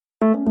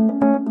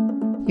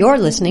You're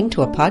listening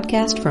to a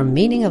podcast from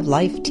Meaning of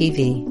Life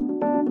TV.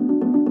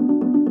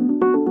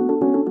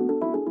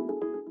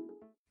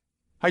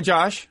 Hi,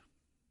 Josh.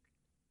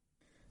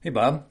 Hey,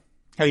 Bob.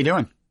 How you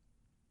doing?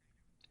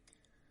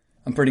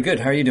 I'm pretty good.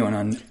 How are you doing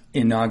on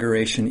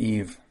Inauguration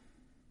Eve?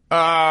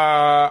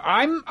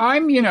 I'm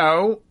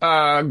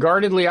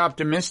guardedly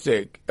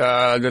optimistic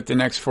that the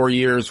next 4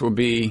 years will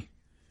be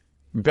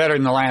better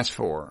than the last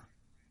 4.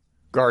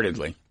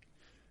 Guardedly.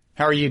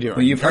 How are you doing?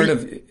 Well, you've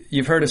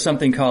heard of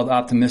something called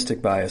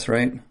optimistic bias,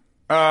 right?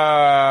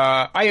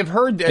 I have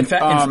heard that. In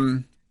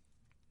fact,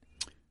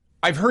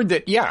 I've heard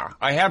that. Yeah,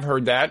 I have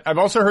heard that. I've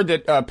also heard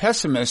that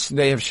pessimists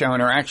they have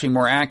shown are actually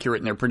more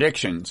accurate in their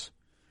predictions,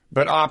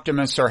 but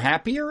optimists are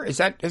happier. Is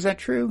that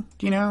true?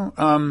 Do you know?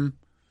 I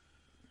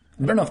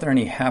don't know if they're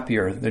any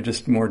happier. They're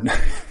just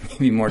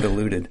maybe more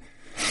deluded.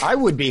 I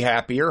would be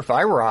happier if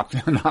I were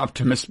an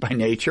optimist by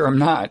nature. I'm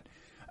not.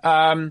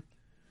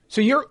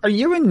 So are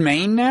you in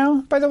Maine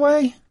now, by the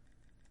way?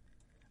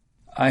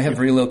 I have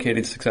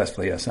relocated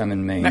successfully, yes. I'm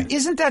in Maine. Now,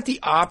 isn't that the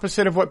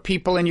opposite of what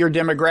people in your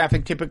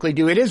demographic typically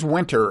do? It is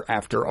winter,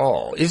 after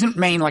all. Isn't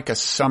Maine like a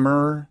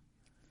summer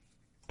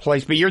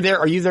place? But you're there.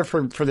 Are you there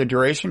for the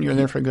duration? You're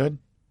there for good?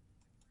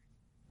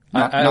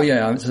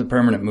 Yeah, it's a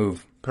permanent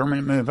move.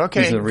 Permanent move.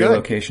 Okay, it's a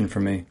relocation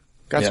for me.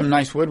 Got some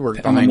nice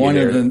woodwork I'm behind one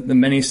you of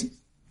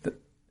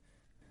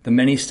the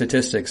many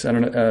statistics. I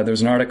don't know. There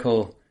was an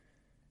article.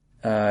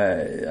 I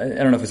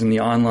don't know if it's in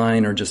the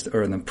online or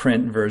in the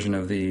print version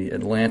of the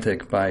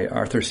Atlantic by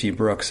Arthur C.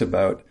 Brooks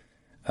about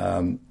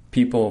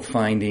people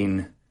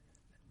finding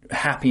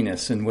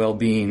happiness and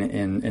well-being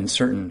in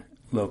certain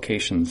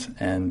locations,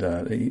 and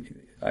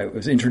I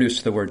was introduced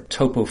to the word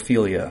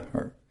topophilia,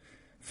 or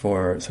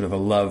for sort of a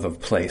love of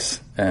place,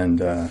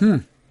 and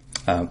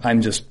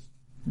I'm just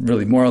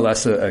really more or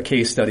less a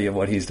case study of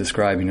what he's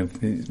describing, of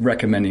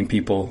recommending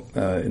people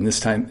in this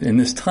time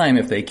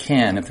if they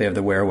have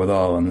the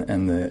wherewithal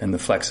and the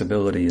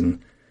flexibility and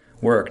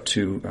work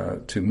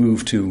to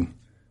move to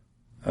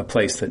a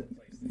place that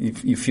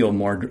you feel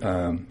more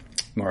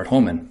at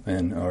home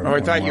in. I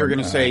thought you were going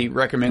to say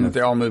recommend that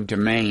they all move to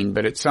Maine,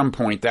 but at some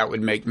point that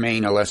would make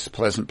Maine a less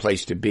pleasant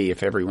place to be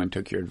if everyone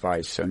took your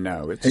advice. So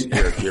no,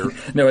 you're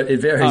no, it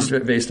varies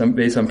based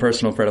on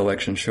personal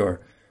predilection.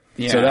 Sure.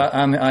 Yeah. So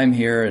I'm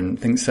here and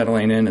things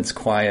settling in. It's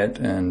quiet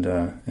and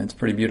it's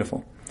pretty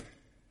beautiful.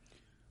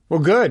 Well,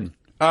 good.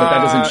 But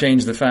that doesn't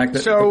change the fact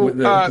that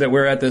that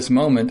we're at this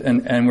moment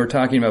and we're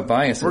talking about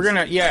biases.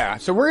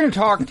 So we're gonna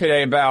talk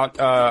today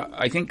about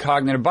I think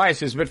cognitive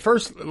biases. But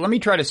first, let me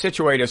try to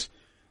situate us.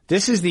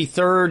 This is the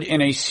third in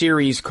a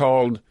series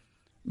called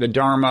 "The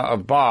Dharma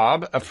of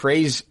Bob," a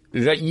phrase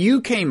that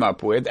you came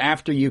up with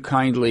after you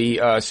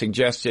kindly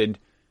suggested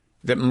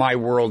that my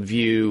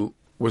worldview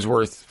was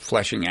worth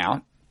fleshing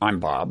out. I'm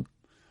Bob.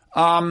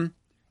 And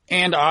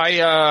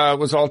I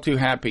was all too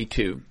happy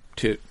to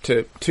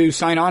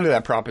sign on to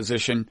that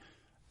proposition.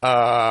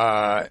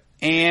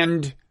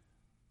 And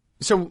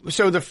so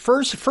the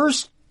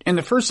first in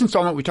the first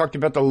installment we talked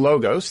about the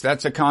logos.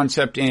 That's a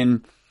concept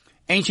in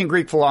ancient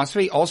Greek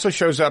philosophy. Also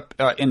shows up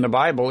in the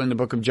Bible, in the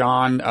book of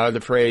John. The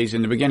phrase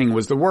in the beginning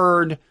was the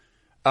word.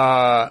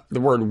 The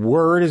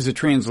word is a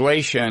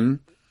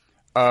translation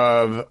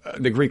of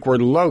the Greek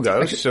word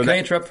logos. Can I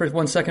interrupt for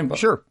 1 second, Bob?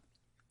 Sure.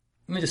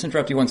 Let me just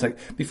interrupt you 1 second.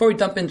 Before we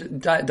dive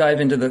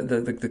into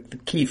the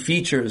key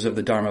features of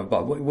the Dharma of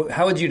Bob,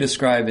 how would you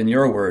describe, in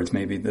your words,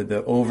 maybe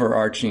the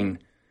overarching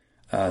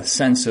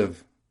sense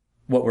of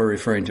what we're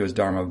referring to as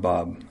Dharma of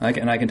Bob? I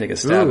can take a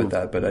stab at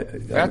that,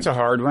 but that's a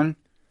hard one.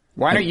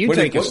 Why don't you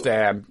take a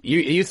stab?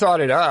 You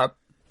thought it up.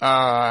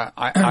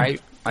 I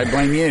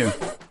blame you.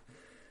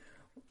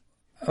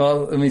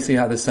 Well, let me see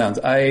how this sounds.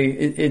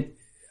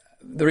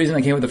 The reason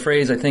I came with the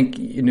phrase, I think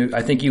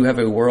you have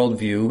a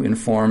worldview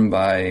informed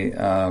by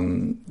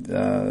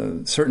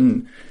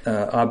certain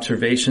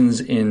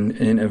observations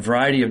in a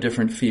variety of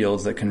different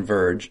fields that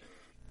converge,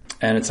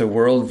 and it's a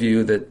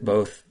worldview that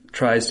both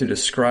tries to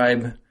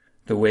describe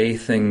the way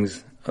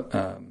things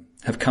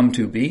have come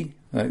to be,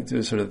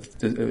 sort of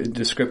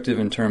descriptive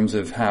in terms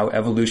of how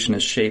evolution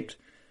has shaped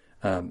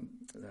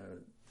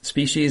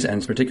species,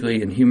 and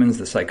particularly in humans,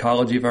 the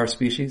psychology of our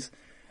species,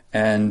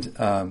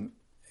 and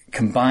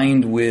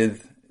combined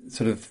with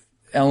sort of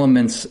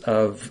elements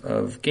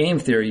of game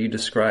theory, you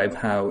describe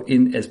how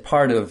as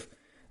part of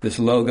this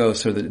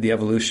logos or the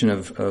evolution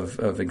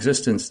of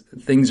existence,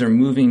 things are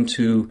moving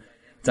to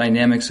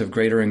dynamics of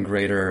greater and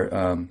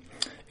greater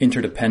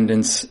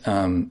interdependence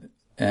and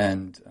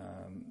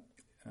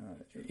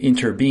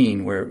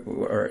interbeing,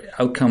 where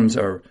outcomes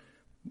are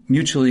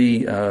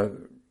mutually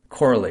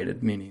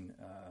correlated, meaning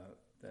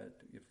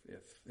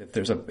if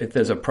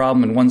there's a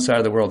problem in one side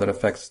of the world, that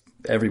affects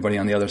everybody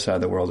on the other side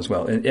of the world as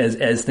well,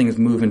 as things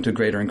move into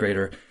greater and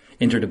greater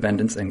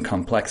interdependence and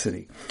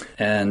complexity.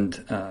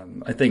 And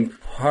I think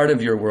part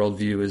of your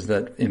worldview is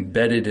that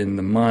embedded in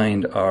the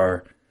mind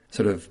are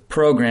sort of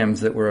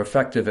programs that were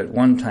effective at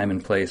one time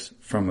and place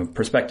from a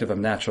perspective of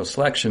natural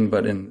selection,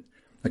 but in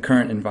the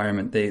current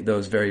environment,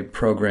 those very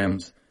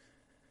programs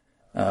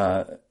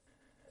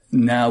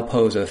now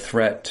pose a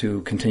threat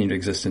to continued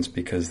existence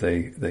because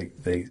they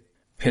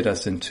pit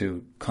us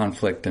into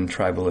conflict and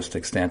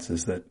tribalistic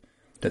stances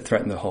that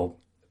threaten the whole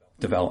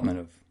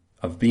development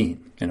of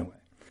being, in a way.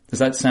 Does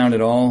that sound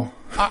at all?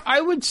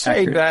 I would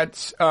say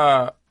accurate?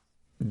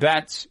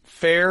 that's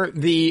fair.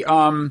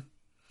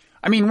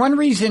 One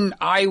reason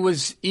I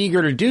was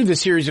eager to do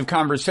this series of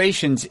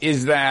conversations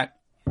is that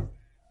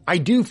I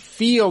do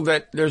feel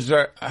that there's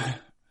a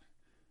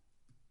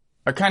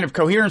kind of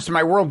coherence to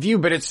my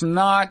worldview, but it's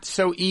not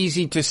so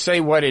easy to say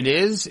what it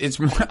is. It's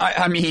more,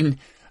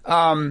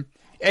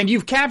 and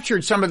you've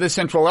captured some of the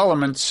central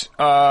elements,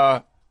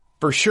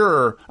 for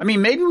sure.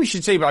 Maybe we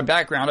should say by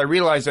background. I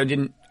realize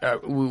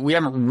we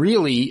haven't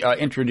really,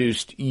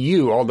 introduced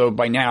you, although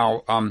by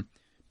now,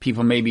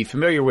 people may be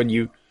familiar with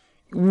you.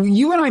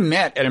 You and I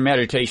met at a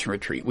meditation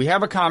retreat. We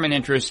have a common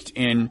interest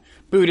in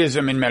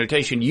Buddhism and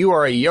meditation. You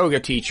are a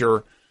yoga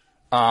teacher,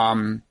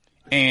 and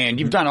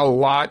you've done a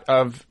lot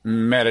of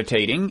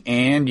meditating,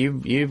 and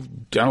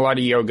you've done a lot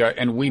of yoga,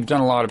 and we've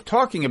done a lot of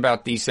talking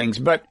about these things.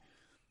 But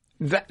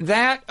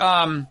that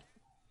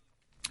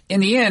in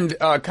the end,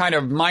 kind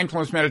of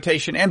mindfulness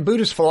meditation and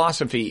Buddhist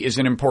philosophy is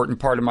an important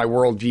part of my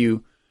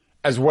worldview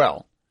as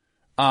well.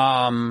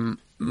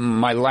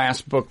 My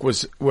last book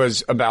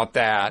was about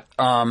that.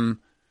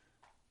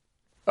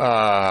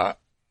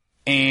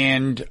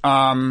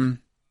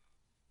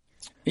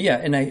 Yeah,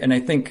 and I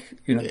think,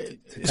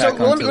 So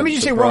let me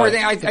just say one more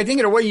thing. I think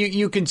in a way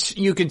you could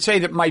say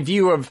that my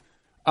view of,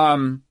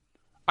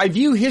 I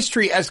view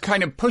history as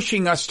kind of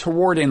pushing us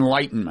toward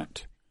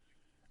enlightenment.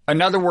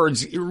 In other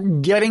words,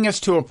 getting us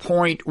to a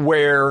point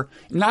where,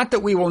 not that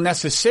we will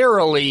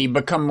necessarily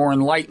become more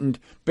enlightened,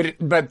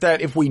 but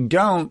that if we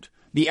don't,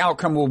 the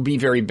outcome will be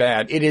very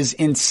bad. It is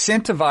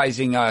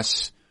incentivizing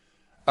us,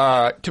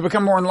 to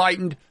become more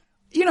enlightened.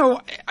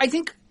 I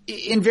think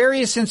in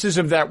various senses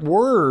of that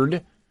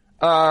word,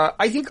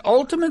 I think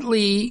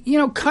ultimately,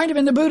 kind of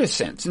in the Buddhist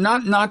sense.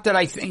 Not that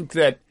I think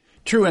that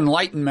true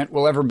enlightenment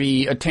will ever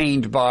be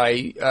attained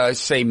by,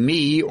 say,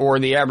 me or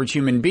the average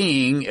human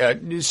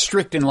being,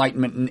 strict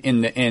enlightenment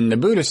in the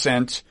Buddhist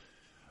sense.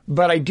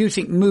 But I do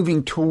think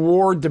moving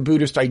toward the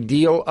Buddhist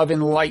ideal of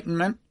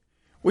enlightenment,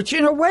 which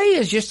in a way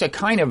is just a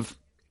kind of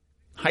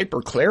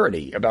hyper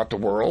clarity about the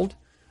world,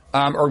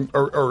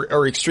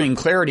 or extreme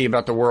clarity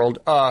about the world,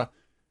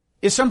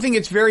 is something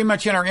that's very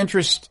much in our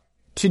interest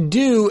to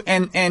do.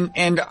 And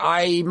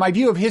my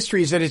view of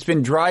history is that it's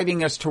been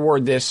driving us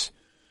toward this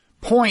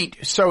point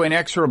so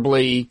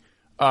inexorably,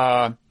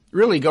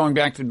 really going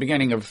back to the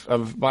beginning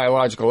of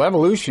biological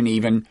evolution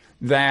even,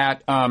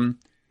 that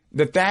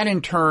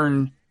in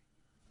turn,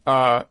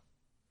 I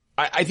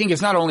think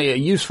it's not only a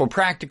useful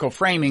practical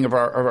framing of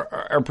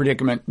our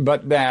predicament,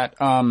 but that,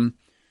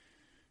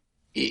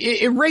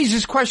 it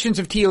raises questions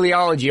of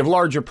teleology, of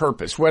larger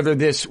purpose, whether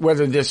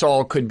this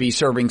all could be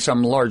serving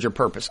some larger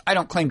purpose. I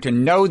don't claim to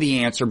know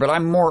the answer, but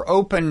I'm more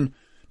open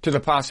to the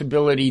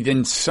possibility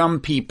than some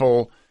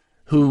people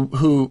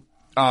who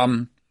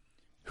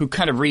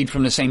kind of read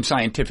from the same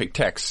scientific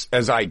texts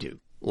as I do.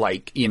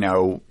 Like,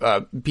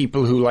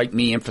 people who, like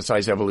me,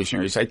 emphasize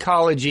evolutionary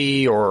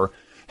psychology or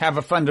have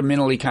a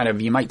fundamentally kind of,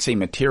 you might say,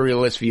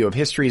 materialist view of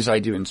history as I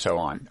do, and so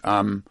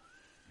on.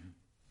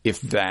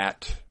 If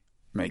that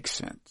makes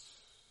sense.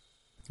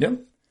 Yep.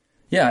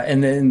 Yeah,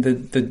 and then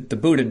the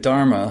Buddha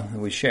Dharma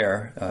we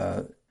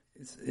share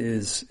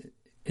is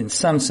in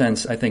some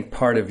sense, I think,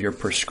 part of your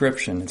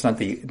prescription. It's not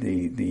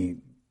the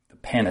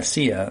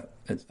panacea,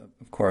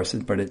 of course,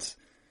 but it's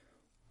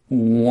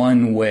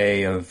one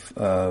way of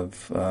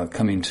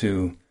coming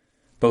to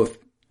both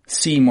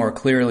see more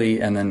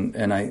clearly,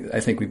 and I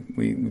think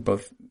we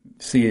both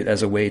see it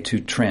as a way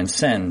to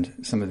transcend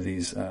some of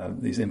these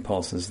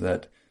impulses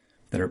that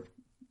are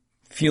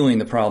fueling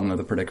the problem of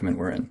the predicament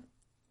we're in.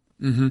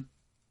 Mm-hmm.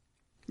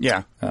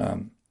 Yeah.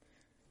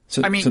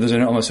 So there's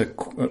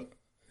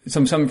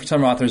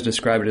some authors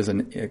describe it as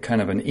a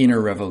kind of an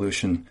inner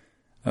revolution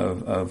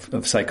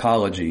of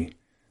psychology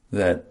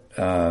that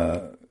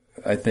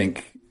I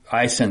think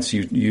I sense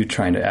you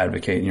trying to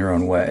advocate in your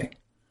own way.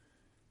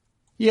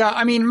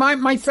 Yeah,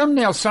 my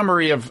thumbnail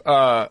summary of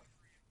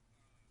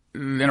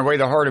in a way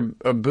the heart of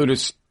the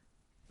Buddhist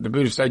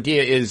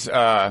idea is,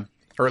 or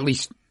at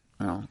least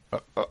a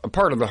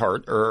part of the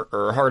heart, or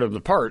a heart of the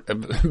part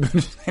of the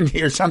Buddhist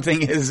idea or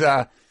something is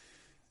the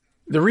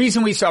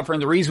reason we suffer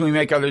and the reason we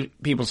make other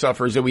people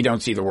suffer is that we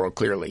don't see the world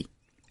clearly.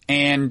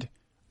 And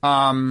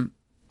it's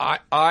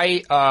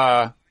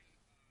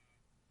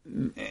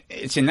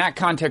in that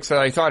context that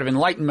I thought of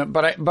enlightenment,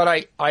 but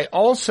I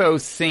also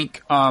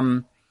think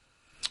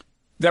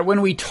that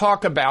when we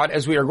talk about,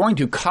 as we are going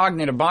to,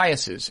 cognitive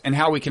biases and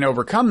how we can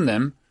overcome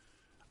them,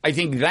 I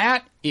think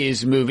that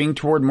is moving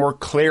toward more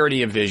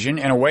clarity of vision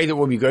in a way that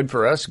will be good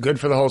for us, good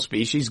for the whole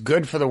species,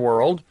 good for the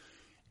world.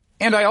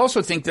 And I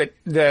also think that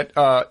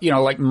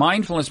like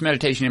mindfulness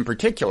meditation in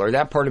particular,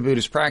 that part of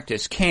Buddhist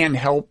practice can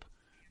help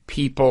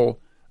people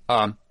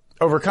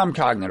overcome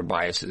cognitive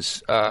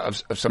biases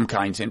of some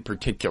kinds in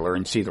particular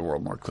and see the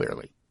world more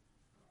clearly.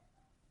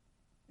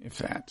 If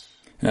that's...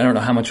 And I don't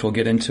know how much we'll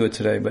get into it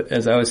today, but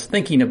as I was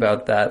thinking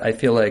about that, I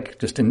feel like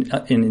just in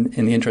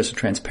the interest of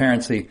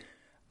transparency,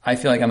 I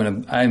feel like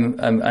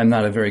I'm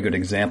not a very good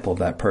example of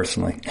that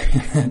personally.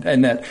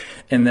 and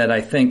that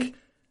I think,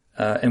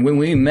 and when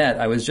we met,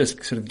 I was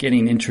just sort of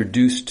getting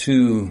introduced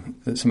to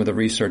some of the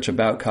research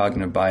about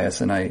cognitive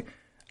bias, and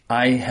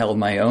I held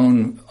my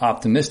own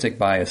optimistic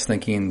bias,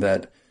 thinking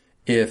that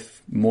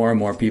if more and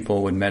more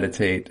people would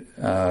meditate,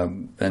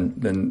 then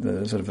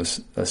the sort of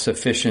a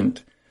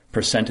sufficient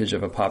percentage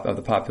of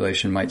the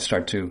population might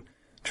start to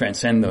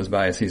transcend those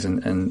biases,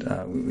 and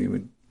we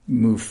would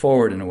move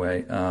forward in a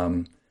way.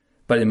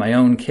 But in my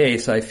own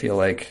case, I feel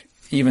like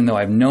even though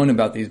I've known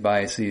about these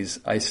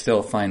biases, I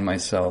still find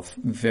myself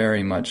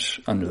very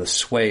much under the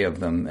sway of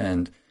them,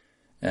 and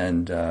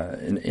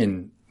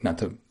in not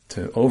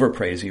to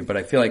overpraise you, but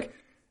I feel like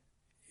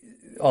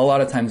a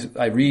lot of times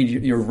I read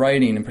your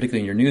writing, and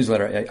particularly in your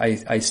newsletter,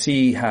 I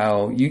see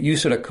how you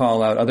sort of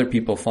call out other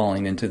people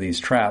falling into these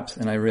traps,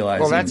 and I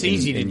realize... Well, that's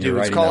easy to do.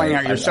 It's calling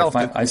out yourself.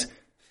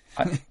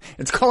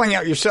 It's calling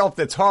out yourself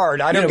that's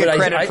hard. I don't get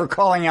credit for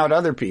calling out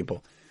other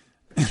people.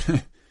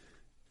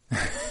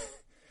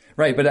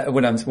 Right, but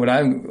what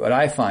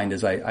I find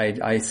is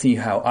I see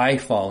how I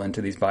fall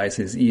into these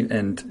biases,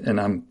 and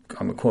I'm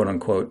a quote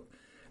unquote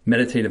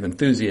meditative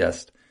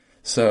enthusiast.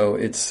 So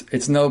it's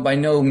by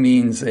no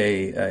means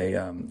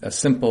a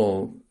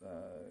simple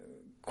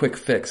quick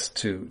fix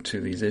to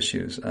these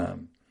issues.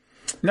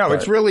 No,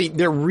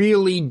 they're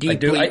really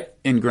deeply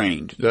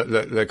ingrained,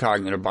 the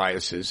cognitive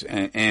biases,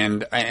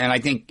 and I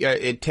think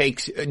it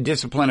takes a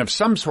discipline of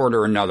some sort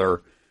or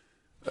another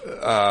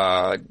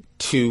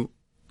to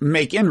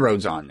make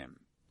inroads on them.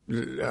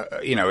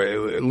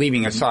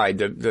 Leaving aside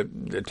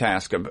the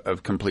task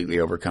of completely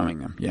overcoming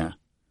them. Yeah.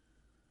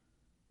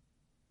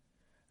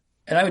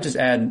 And I would just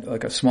add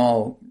like a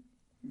small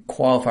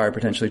qualifier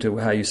potentially to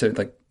how you said,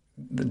 like,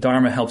 the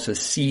Dharma helps us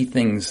see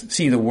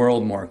the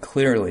world more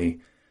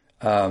clearly.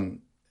 I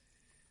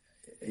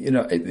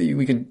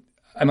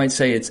might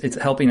say it's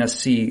helping us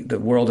see the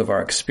world of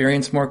our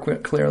experience more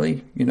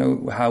clearly,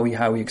 how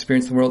we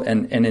experience the world.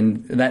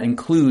 And that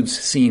includes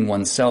seeing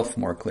oneself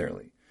more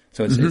clearly.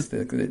 So it's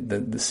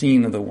the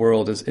seeing of the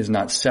world is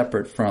not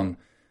separate from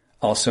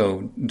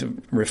also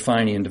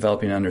refining and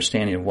developing an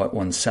understanding of what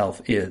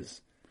oneself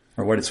is,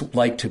 or what it's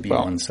like to be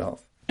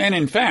oneself. And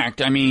in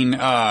fact, I mean,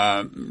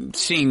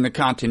 seeing the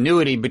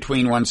continuity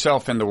between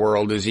oneself and the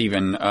world is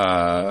even,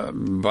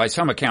 by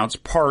some accounts,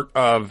 part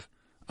of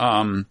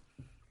getting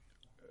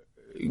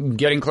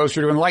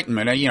closer to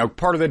enlightenment.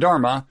 Part of the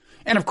Dharma,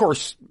 and of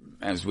course,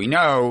 as we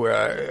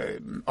know,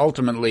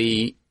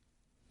 ultimately,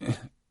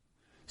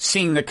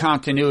 seeing the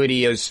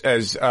continuity as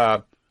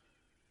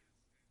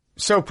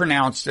so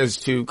pronounced as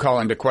to call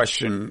into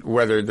question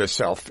whether the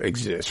self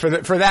exists. For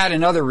that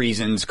and other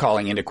reasons,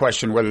 calling into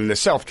question whether the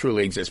self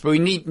truly exists. But we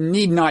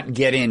need not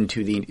get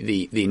into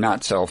the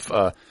not self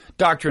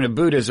doctrine of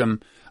Buddhism.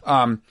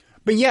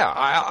 But yeah,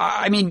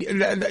 I mean,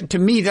 to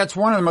me, that's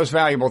one of the most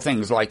valuable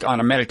things. Like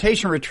on a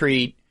meditation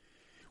retreat,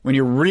 when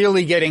you're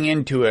really getting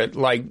into it,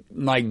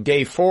 like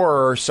day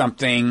 4 or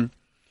something,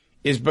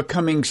 is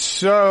becoming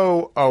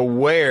so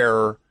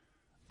aware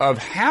of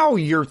how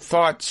your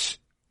thoughts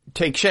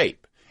take shape.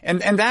 And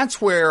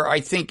that's where I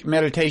think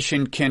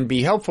meditation can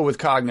be helpful with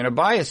cognitive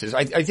biases.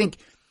 I think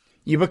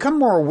you become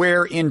more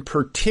aware in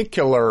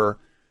particular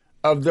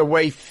of the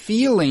way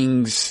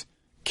feelings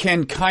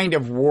can kind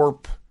of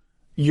warp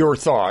your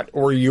thought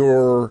or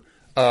your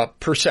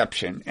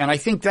perception. And I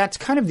think that's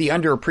kind of the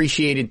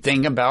underappreciated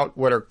thing about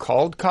what are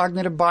called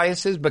cognitive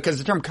biases, because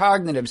the term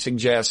cognitive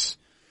suggests,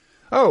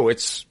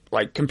 it's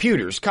like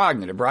computers,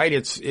 cognitive, right?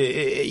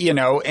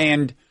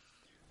 And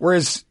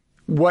whereas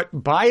what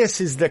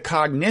biases the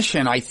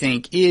cognition, I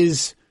think,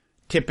 is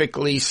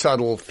typically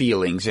subtle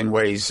feelings in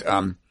ways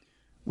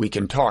we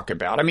can talk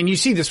about. I mean, you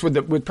see this with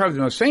probably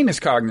the most famous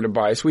cognitive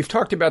bias. We've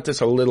talked about this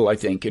a little, I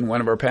think, in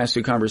one of our past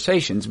 2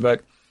 conversations,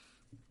 but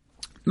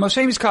the most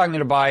famous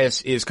cognitive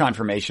bias is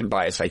confirmation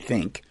bias, I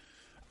think.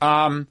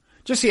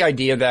 Just the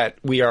idea that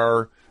we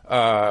are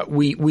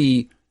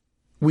we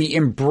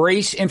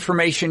embrace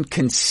information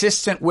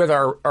consistent with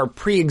our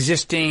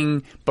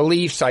pre-existing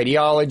beliefs,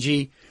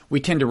 ideology. We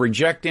tend to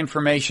reject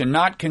information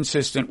not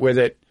consistent with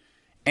it.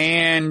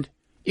 And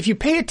if you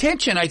pay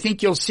attention, I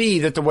think you'll see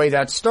that the way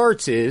that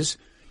starts is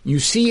you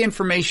see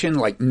information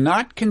like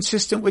not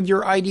consistent with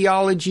your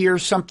ideology or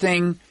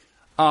something,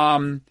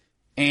 and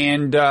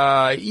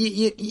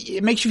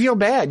it makes you feel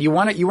bad. You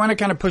want to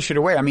kind of push it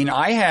away. I mean,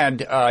 I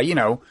had,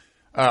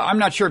 I'm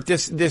not sure if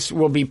this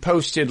will be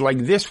posted like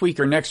this week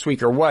or next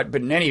week or what,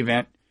 but in any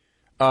event,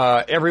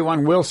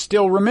 everyone will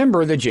still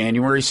remember the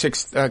January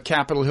 6th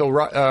Capitol Hill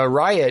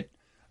riot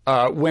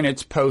when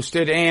it's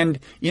posted. And,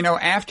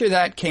 after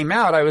that came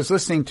out, I was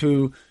listening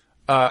to,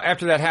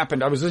 after that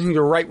happened, I was listening to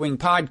a right-wing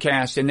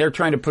podcast, and they're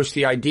trying to push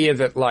the idea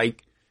that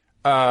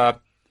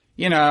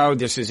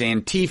this is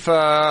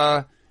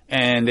Antifa,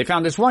 and they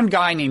found this one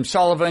guy named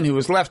Sullivan who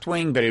was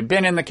left-wing but had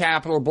been in the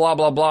Capitol, blah,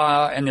 blah,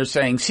 blah, and they're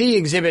saying, see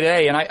Exhibit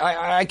A, and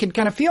I could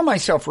kind of feel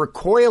myself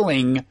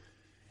recoiling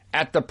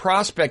at the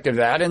prospect of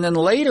that. And then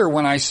later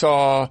when I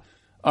saw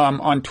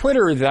on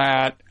Twitter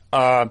that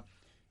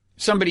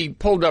somebody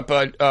pulled up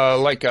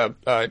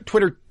a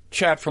Twitter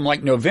chat from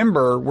like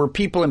November where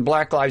people in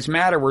Black Lives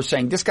Matter were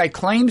saying, this guy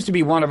claims to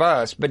be one of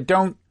us, but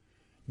don't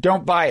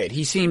buy it.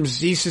 He's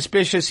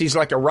suspicious. He's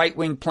like a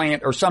right-wing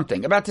plant or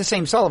something, about the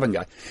same Sullivan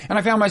guy. And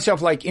I found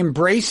myself like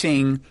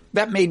embracing,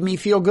 that made me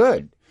feel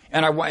good.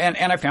 And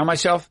I found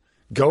myself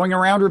going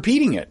around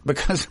repeating it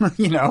because, and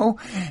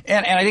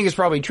I think it's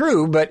probably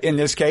true, but in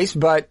this case,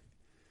 but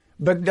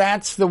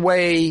that's the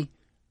way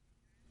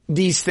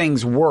these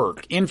things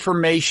work.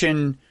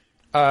 Information,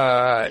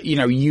 that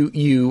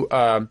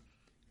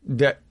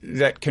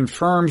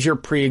confirms your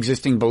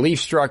pre-existing belief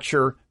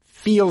structure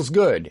feels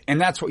good. And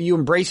that's what you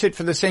embrace it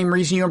for the same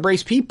reason you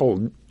embrace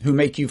people who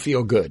make you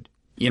feel good,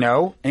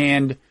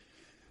 and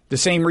the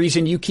same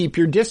reason you keep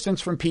your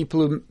distance from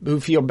people who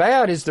feel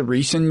bad is the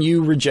reason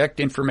you reject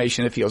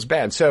information that feels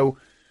bad. So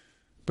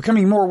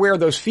becoming more aware of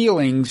those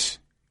feelings,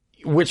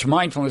 which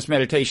mindfulness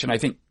meditation I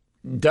think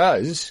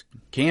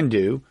can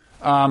do,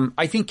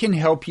 I think can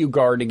help you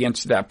guard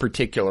against that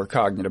particular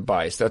cognitive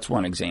bias. That's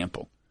one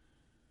example.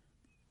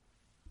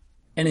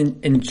 And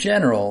in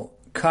general,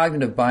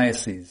 cognitive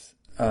biases,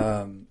 as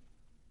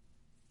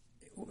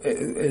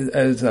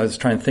I was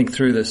trying to think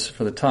through this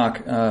for the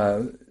talk,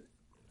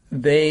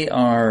 they're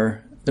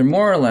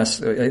more or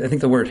less, I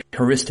think the word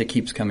heuristic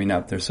keeps coming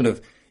up. They're sort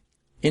of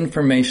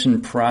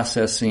information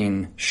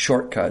processing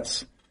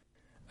shortcuts,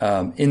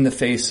 in the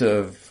face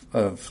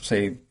of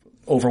say,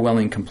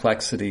 overwhelming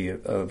complexity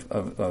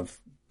of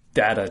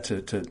data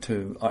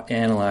to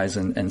analyze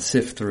and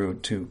sift through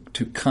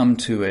to come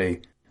to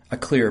a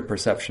clearer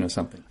perception of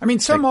something. I mean,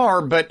 some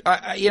are, but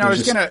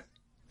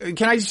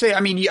can I just say, I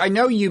mean, I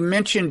know you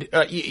mentioned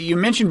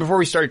before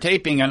we started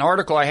taping an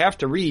article I have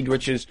to read,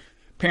 which is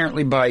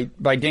apparently by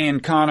Dan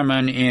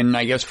Kahneman in,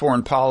 I guess,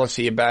 Foreign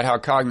Policy about how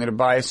cognitive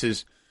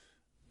biases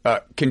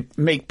can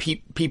make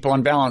people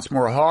on balance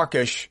more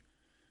hawkish.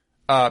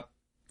 I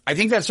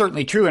think that's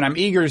certainly true, and I'm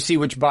eager to see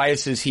which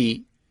biases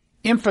he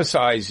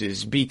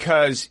emphasizes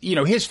because,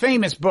 his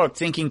famous book,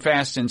 Thinking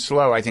Fast and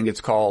Slow, I think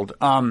it's called,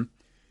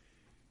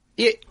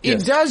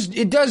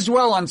 it does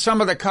dwell on some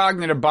of the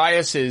cognitive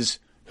biases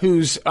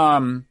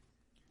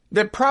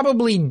that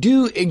probably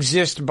do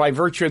exist by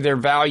virtue of their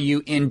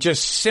value in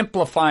just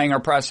simplifying our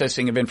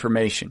processing of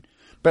information.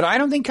 But I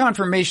don't think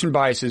confirmation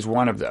bias is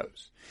one of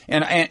those.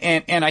 And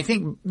I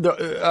think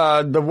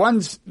the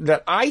ones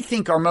that I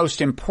think are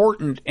most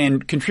important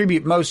and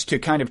contribute most to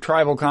kind of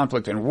tribal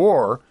conflict and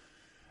war,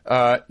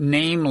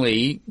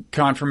 namely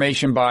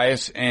confirmation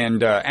bias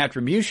and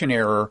attribution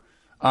error,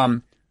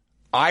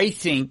 I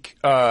think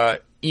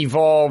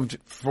evolved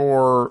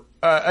for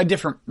a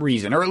different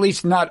reason, or at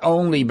least not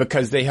only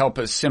because they help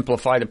us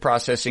simplify the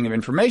processing of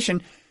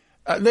information.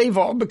 They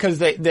evolve because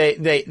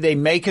they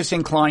make us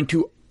inclined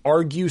to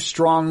argue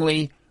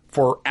strongly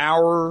for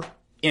our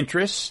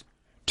interests,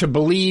 to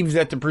believe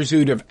that the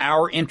pursuit of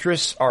our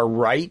interests are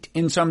right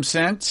in some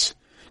sense,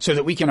 so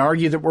that we can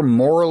argue that we're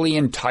morally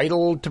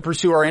entitled to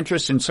pursue our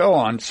interests and so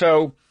on.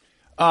 So,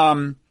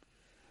 I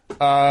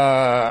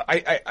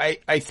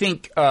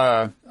think,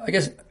 I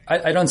guess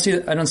I don't see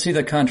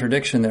the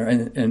contradiction there,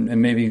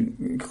 and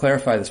maybe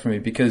clarify this for me,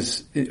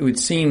 because it would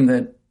seem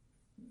that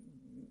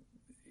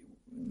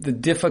the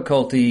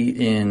difficulty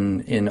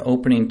in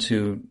opening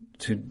to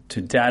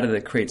data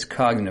that creates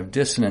cognitive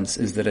dissonance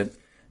is that it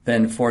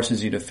then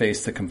forces you to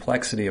face the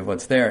complexity of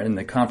what's there, and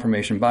the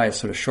confirmation bias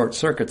sort of short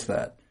circuits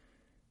that.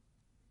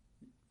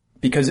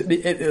 Because what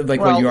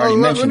you already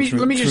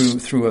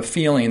mentioned through a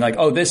feeling like,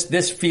 oh,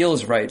 this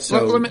feels right,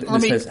 so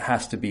this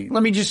has to be.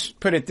 Let me just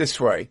put it this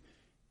way: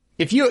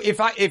 if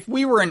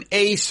we were an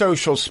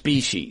asocial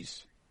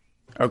species,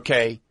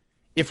 okay,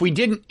 if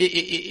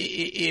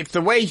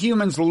the way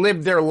humans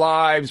lived their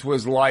lives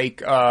was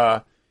like,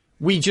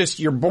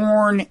 you're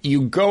born,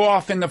 you go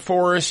off in the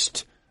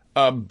forest,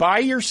 by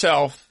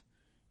yourself,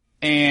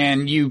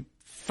 and you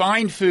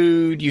find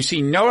food, you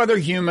see no other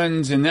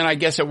humans, and then I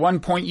guess at one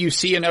point you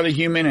see another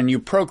human and you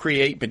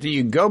procreate, but then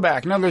you go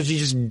back. In other words, you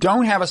just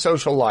don't have a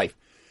social life.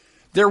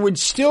 There would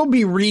still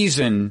be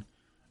reason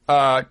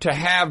to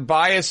have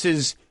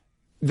biases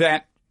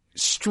that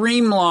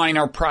streamline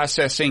our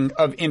processing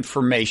of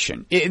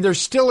information. There's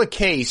still a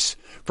case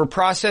for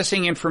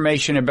processing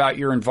information about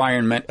your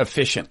environment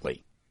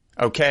efficiently,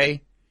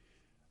 okay?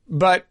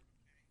 But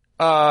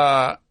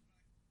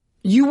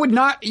you would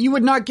not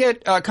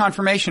get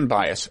confirmation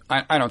bias.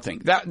 I don't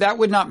think that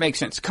would not make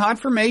sense.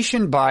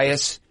 Confirmation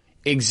bias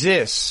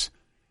exists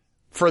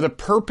for the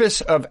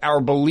purpose of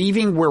our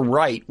believing we're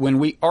right when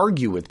we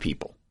argue with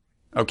people,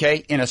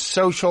 okay, in a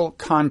social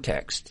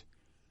context.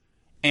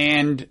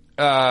 And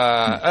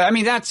I'm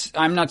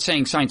not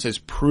saying science has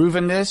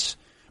proven this,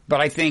 but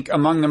I think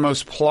among the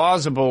most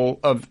plausible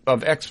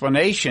of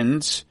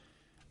explanations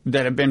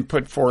that have been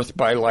put forth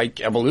by like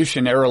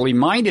evolutionarily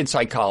minded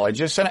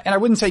psychologists. And I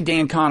wouldn't say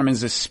Dan Kahneman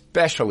is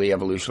especially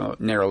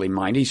evolutionarily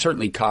minded. He's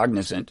certainly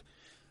cognizant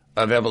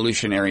of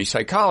evolutionary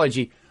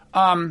psychology.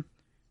 So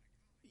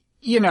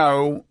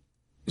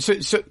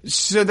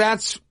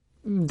that's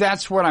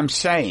that's what I'm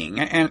saying.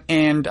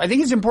 And I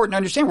think it's important to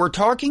understand we're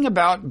talking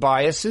about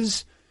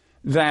biases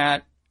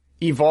that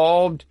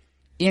evolved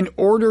in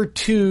order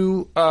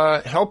to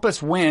help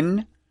us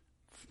win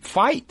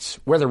fights,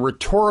 whether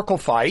rhetorical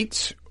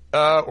fights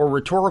or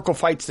rhetorical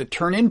fights that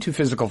turn into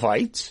physical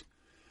fights.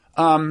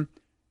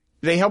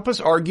 They help us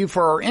argue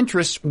for our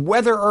interests,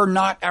 whether or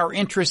not our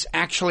interests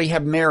actually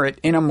have merit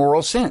in a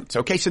moral sense.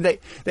 Okay, so they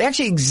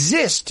actually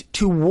exist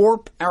to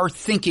warp our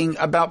thinking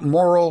about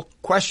moral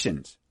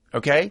questions.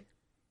 Okay,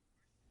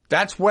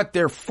 that's what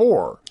they're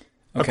for.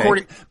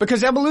 Okay.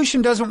 Because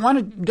evolution doesn't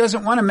want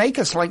to make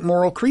us like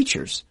moral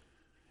creatures.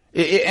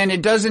 And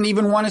it doesn't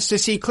even want us to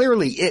see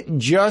clearly. It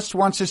just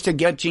wants us to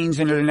get genes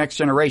into the next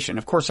generation.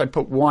 Of course, I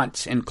put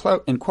wants in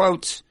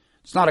quotes.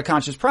 It's not a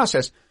conscious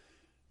process.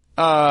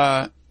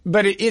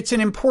 But it's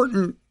an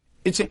important,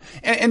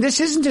 and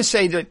this isn't to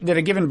say that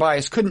a given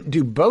bias couldn't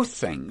do both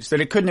things, that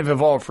it couldn't have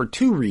evolved for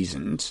two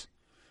reasons.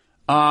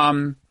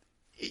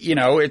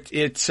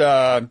 It's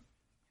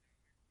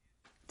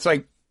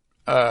like,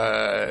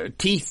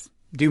 teeth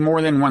do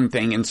more than one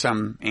thing in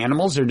some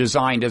animals. They're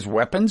designed as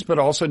weapons, but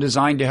also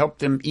designed to help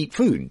them eat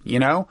food,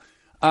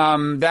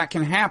 that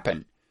can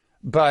happen.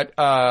 But,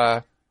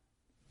 I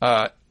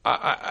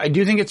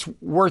do think it's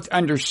worth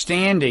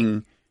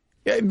understanding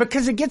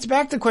because it gets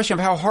back to the question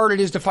of how hard it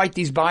is to fight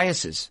these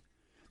biases.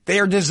 They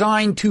are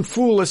designed to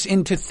fool us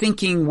into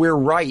thinking we're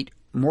right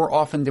more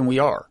often than we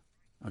are.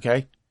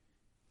 Okay?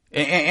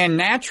 And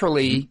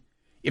naturally,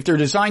 if they're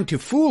designed to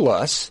fool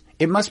us,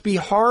 it must be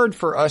hard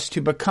for us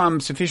to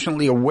become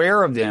sufficiently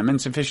aware of them and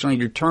sufficiently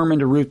determined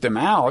to root them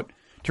out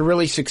to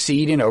really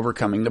succeed in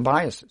overcoming the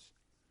biases.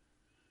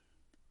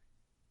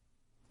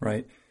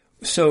 Right.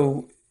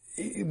 So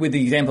with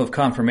the example of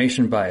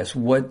confirmation bias,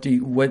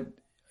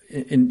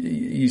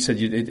 you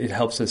said it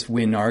helps us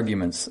win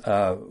arguments.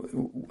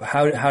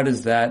 How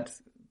does that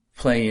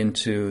play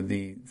into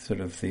the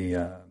sort of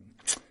the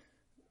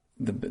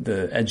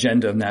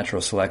agenda of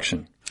natural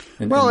selection?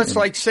 It's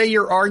like, say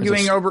you're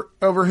arguing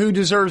over who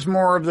deserves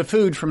more of the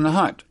food from the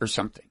hunt or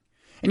something.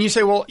 And you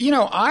say, well,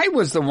 I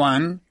was the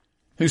one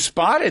who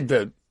spotted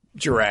the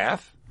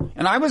giraffe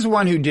and I was the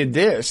one who did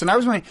this. And I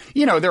was one,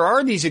 there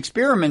are these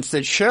experiments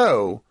that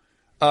show,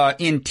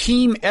 in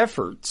team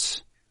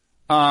efforts,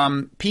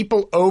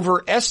 people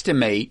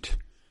overestimate,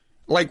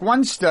 like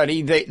one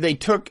study, they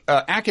took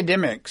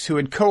academics who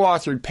had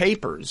co-authored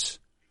papers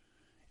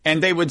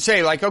and they would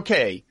say like,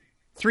 okay,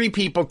 3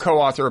 people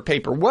co-author a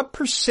paper. What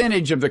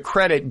percentage of the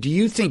credit do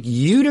you think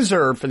you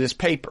deserve for this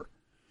paper?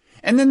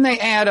 And then they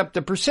add up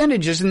the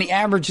percentages and the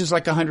average is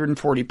like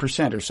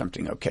 140% or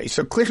something. Okay.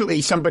 So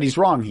clearly somebody's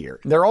wrong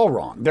here. They're all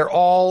wrong.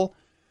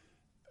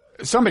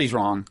 Somebody's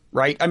wrong,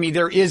 right? I mean,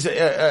 there is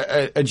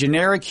a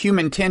generic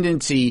human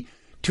tendency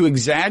to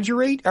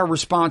exaggerate our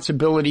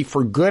responsibility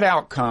for good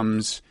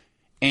outcomes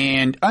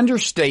and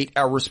understate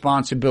our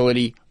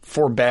responsibility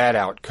for bad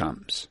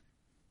outcomes.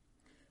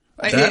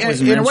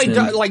 In a way,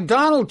 like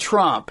Donald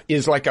Trump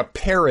is like a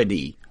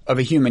parody of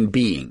a human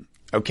being,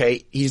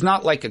 okay? He's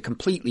not like a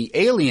completely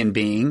alien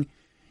being.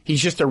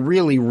 He's just a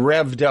really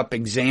revved up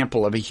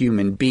example of a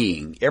human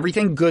being.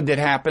 Everything good that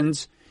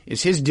happens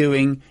is his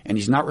doing, and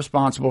he's not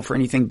responsible for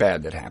anything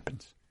bad that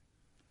happens.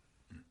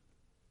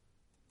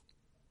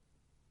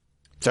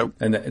 So,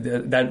 and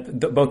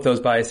both those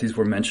biases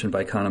were mentioned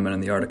by Kahneman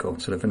in the article,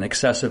 sort of an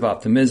excessive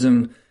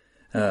optimism,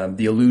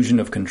 the illusion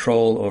of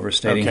control,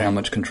 overstating how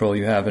much control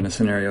you have in a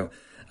scenario.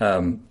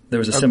 There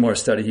was a similar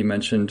study he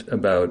mentioned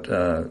about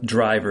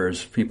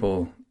drivers,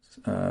 people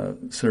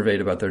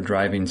surveyed about their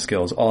driving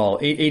skills.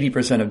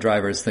 80% of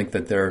drivers think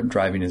that their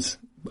driving is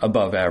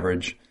above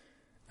average,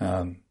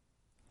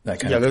 that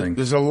kind of thing.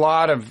 There's a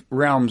lot of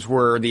realms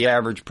where the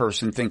average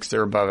person thinks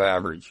they're above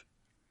average.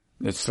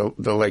 It's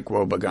the Lake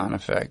Wobegon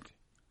effect.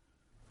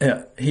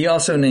 Yeah. He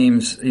also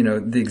names,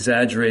 the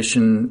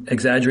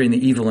exaggerating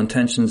the evil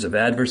intentions of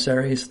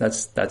adversaries.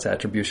 That's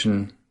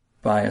attribution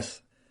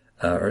bias,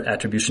 or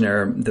attribution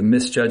error. The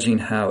misjudging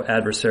how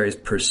adversaries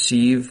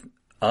perceive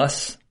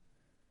us.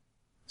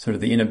 Sort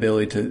of the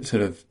inability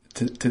to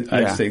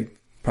I'd say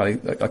probably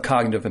a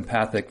cognitive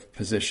empathic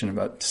position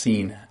about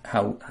seeing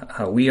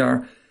how we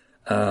are.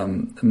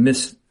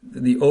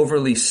 The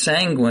overly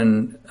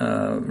sanguine,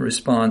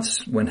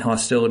 response when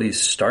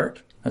hostilities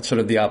start. That's sort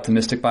of the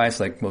optimistic bias,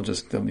 like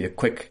there'll be a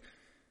quick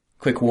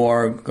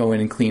war, go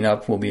in and clean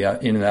up, we'll be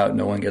in and out,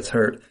 no one gets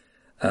hurt.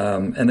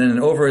 And then an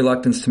over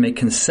reluctance to make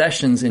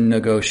concessions in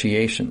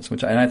negotiations,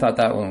 and I thought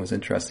that one was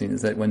interesting,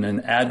 is that when an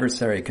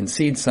adversary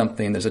concedes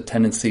something, there's a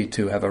tendency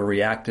to have a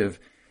reactive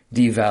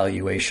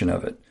devaluation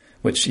of it,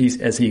 which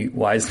as he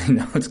wisely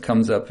notes,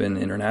 comes up in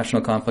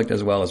international conflict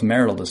as well as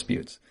marital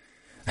disputes.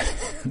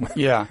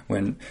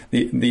 When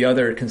the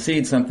other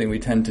concedes something, we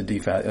tend to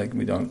devalue, like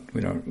we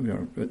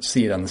don't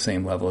see it on the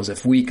same level as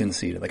if we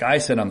concede it. Like I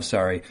said, I'm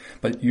sorry,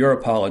 but your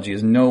apology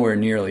is nowhere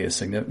nearly as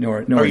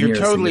significant. You're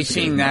totally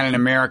seeing that in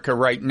America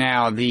right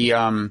now.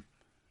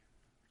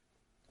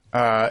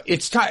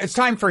 It's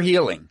time for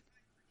healing.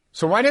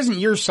 So why doesn't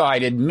your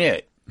side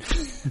admit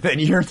that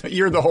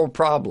you're the whole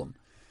problem?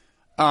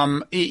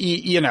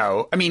 You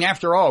know, I mean,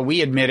 after all,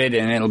 we admit it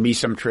and it'll be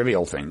some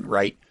trivial thing,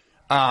 right?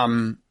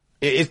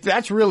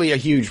 That's really a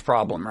huge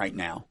problem right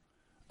now.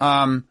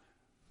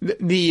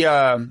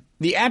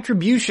 The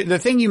attribution, the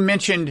thing you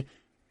mentioned,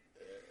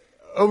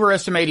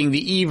 overestimating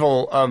the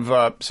evil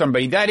of,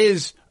 somebody, that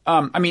is,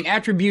 I mean,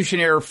 attribution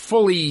error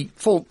fully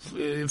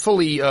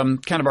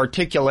kind of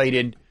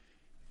articulated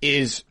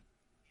is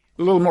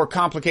a little more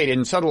complicated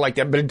and subtle like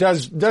that, but it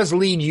does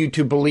lead you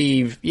to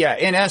believe, yeah,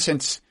 in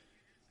essence,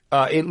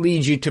 it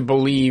leads you to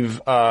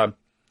believe, that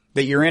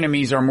your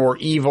enemies are more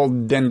evil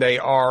than they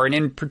are. And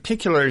in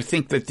particular, I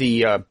think that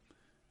the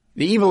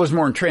evil is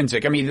more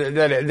intrinsic. I mean,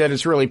 that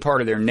it's really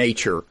part of their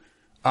nature,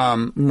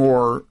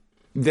 more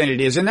than it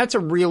is. And that's a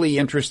really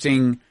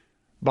interesting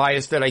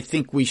bias that I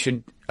think we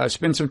should,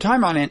 spend some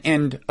time on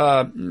and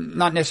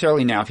not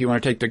necessarily now if you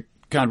want to take the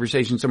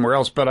conversation somewhere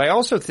else, but I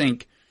also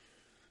think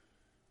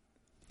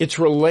it's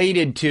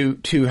related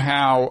to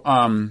how,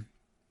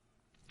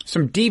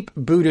 some deep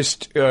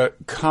Buddhist,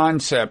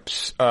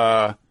 concepts,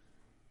 are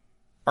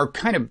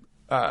kind of,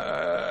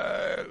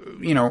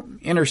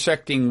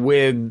 intersecting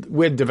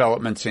with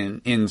developments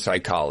in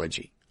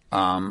psychology.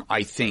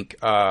 I think,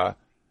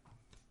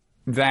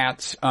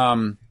 that's,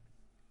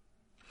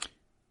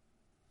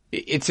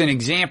 it's an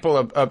example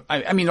of,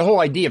 I mean, the whole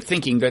idea of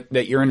thinking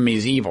that your enemy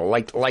is evil,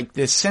 like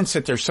this sense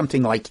that there's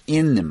something like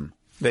in them,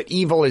 that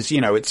evil is,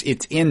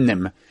 it's in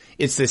them.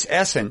 It's this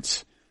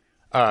essence,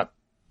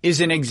 is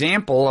an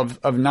example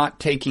of not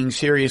taking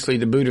seriously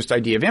the Buddhist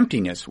idea of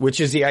emptiness, which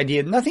is the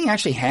idea that nothing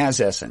actually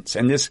has essence.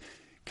 And this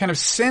kind of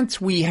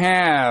sense we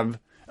have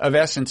of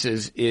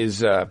essences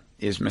is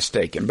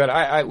mistaken.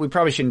 But we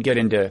probably shouldn't get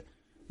into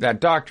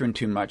that doctrine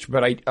too much,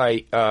 but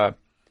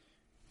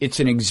it's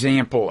an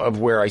example of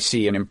where I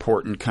see an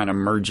important kind of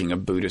merging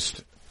of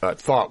Buddhist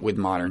thought with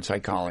modern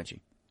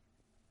psychology.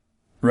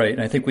 Right.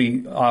 And I think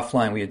we had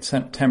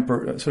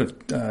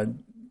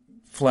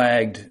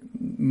flagged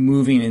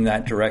moving in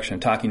that direction,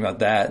 talking about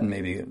that and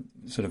maybe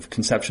sort of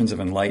conceptions of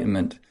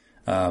enlightenment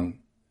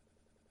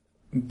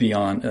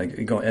beyond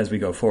as we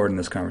go forward in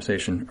this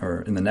conversation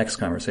or in the next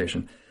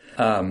conversation.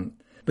 But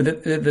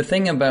the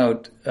thing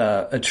about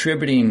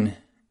attributing,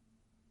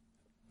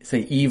 say,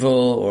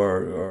 evil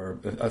or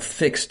a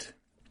fixed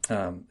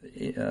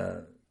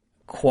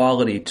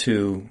quality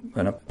to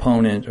an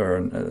opponent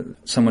or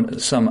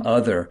some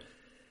other,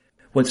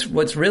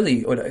 what's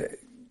really what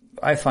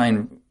I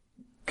find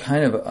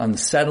kind of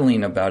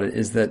unsettling about it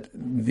is that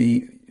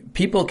the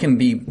people can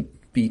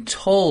be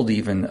told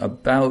even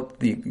about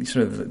the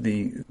sort of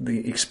the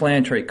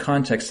explanatory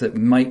context that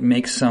might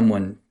make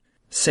someone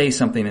say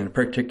something in a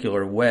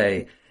particular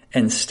way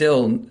and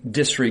still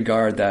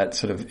disregard that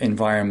sort of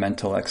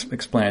environmental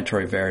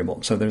explanatory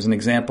variable. So there's an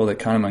example that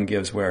Kahneman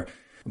gives where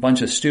a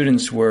bunch of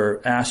students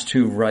were asked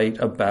to write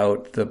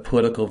about the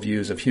political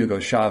views of Hugo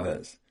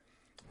Chavez.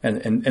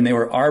 And they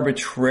were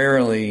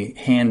arbitrarily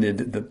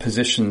handed the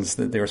positions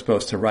that they were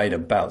supposed to write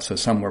about. So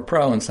some were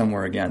pro and some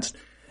were against.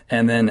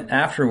 And then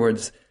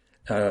afterwards,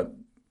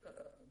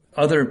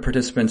 other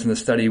participants in the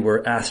study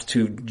were asked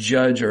to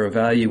judge or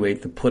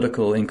evaluate the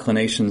political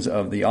inclinations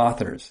of the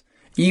authors,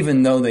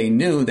 even though they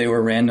knew they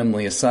were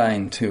randomly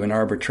assigned to an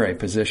arbitrary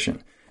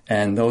position.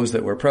 And those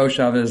that were pro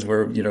Chavez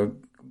were,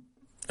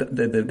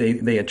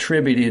 they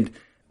attributed,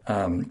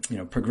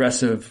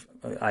 progressive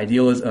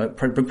ideals,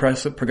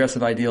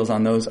 progressive ideals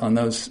on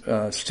those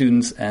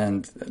students,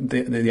 and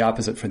the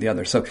opposite for the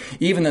other. So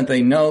even though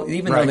they knew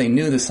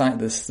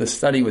the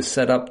study was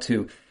set up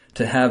to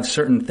have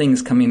certain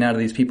things coming out of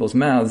these people's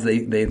mouths,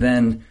 they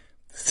then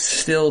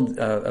still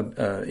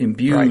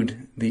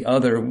imbued the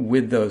other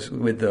with those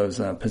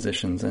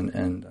positions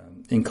and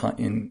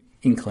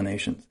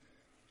inclinations.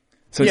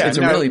 So it's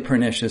a really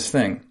pernicious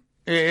thing.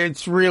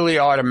 It's really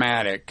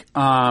automatic,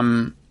 I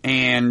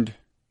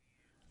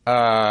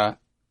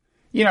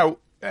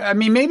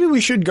mean, maybe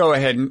we should go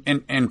ahead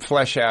and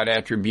flesh out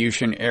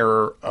attribution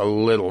error a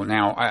little.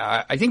 Now,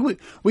 I think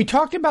we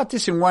talked about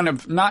this in one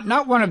of,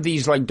 not one of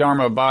these like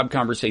Dharma Bob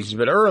conversations,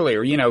 but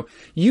earlier,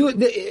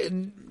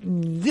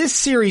 this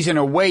series in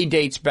a way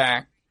dates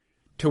back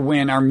to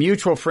when our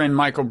mutual friend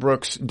Michael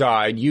Brooks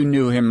died. You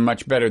knew him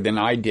much better than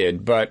I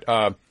did, but,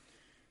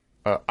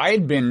 I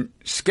had been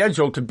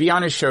scheduled to be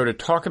on his show to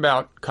talk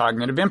about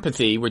cognitive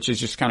empathy, which is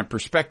just kind of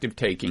perspective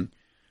taking,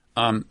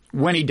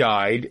 when he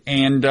died.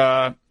 And,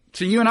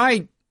 so you and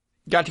I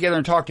got together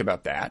and talked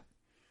about that.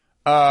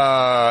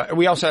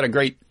 We also had a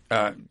great,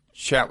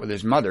 chat with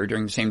his mother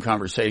during the same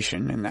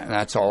conversation, and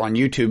that's all on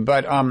YouTube.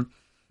 But,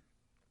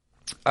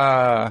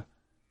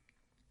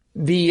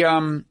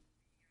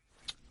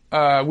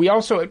 we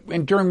also,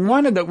 and during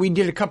one of we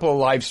did a couple of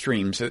live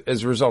streams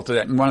as a result of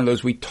that. And one of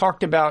those, we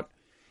talked about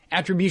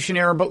attribution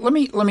error, but let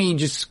me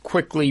just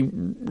quickly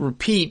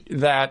repeat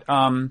that,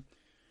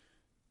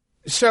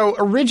 so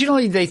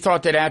originally they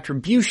thought that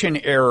attribution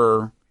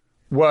error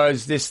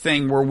was this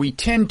thing where we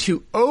tend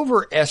to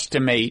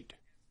overestimate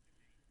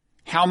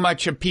how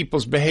much of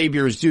people's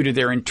behavior is due to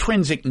their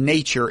intrinsic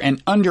nature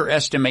and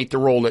underestimate the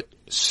role that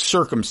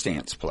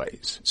circumstance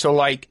plays. So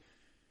like,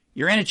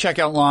 you're in a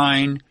checkout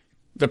line,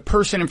 the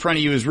person in front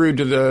of you is rude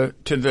to the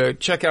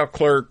checkout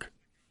clerk,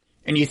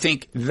 and you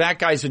think that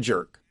guy's a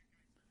jerk.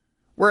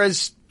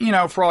 Whereas,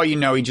 for all you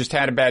know, he just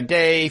had a bad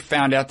day,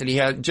 found out that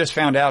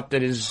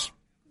his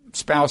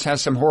spouse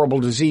has some horrible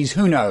disease.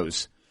 Who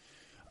knows?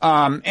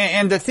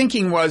 And the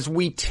thinking was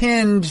we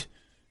tend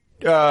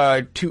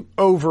to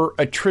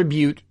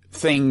over-attribute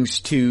things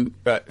to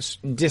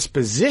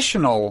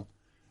dispositional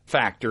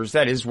factors,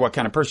 that is, what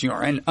kind of person you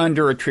are, and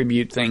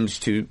under-attribute things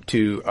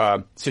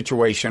to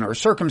situation or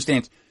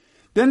circumstance.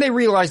 Then they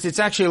realized it's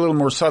actually a little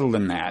more subtle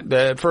than that.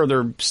 The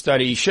further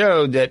study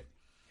showed that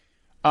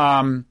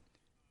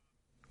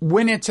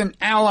when it's an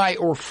ally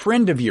or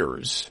friend of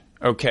yours,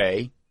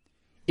 okay,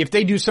 if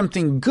they do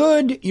something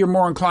good, you're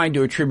more inclined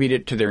to attribute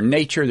it to their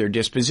nature, their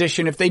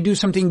disposition. If they do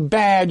something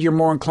bad, you're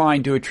more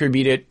inclined to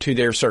attribute it to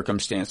their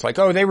circumstance. Like,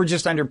 oh, they were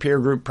just under peer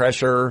group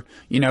pressure.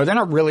 They're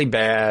not really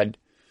bad.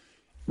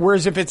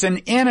 Whereas if it's an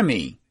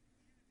enemy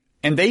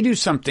and they do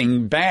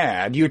something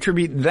bad, you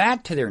attribute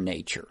that to their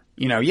nature.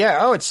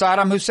 It's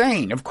Saddam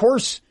Hussein. Of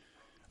course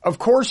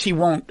he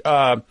won't,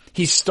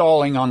 he's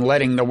stalling on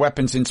letting the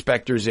weapons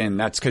inspectors in.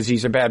 That's because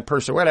he's a bad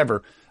person,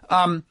 whatever.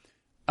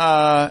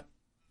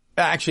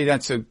 Actually,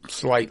 that's a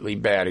slightly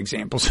bad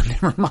example, so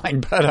never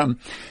mind. But,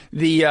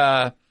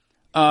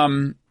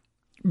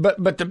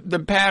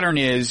 the pattern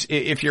is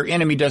if your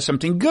enemy does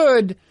something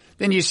good,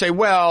 then you say,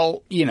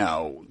 well, he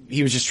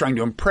was just trying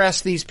to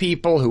impress these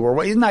people who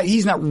are,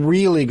 he's not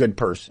really a good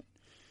person.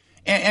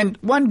 And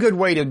one good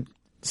way to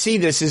see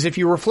this is if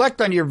you reflect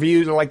on your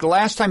view, like the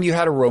last time you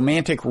had a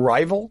romantic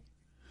rival,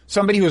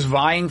 somebody who was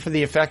vying for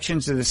the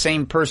affections of the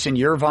same person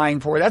you're vying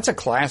for, that's a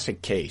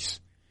classic case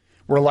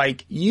where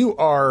you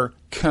are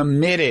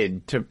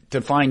committed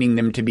to finding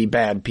them to be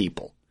bad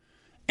people.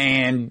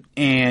 And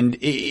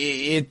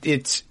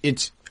it's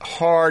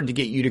hard to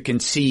get you to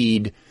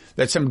concede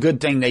that some good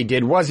thing they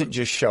did wasn't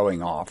just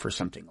showing off or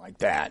something like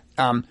that.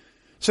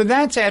 So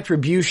that's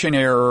attribution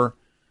error.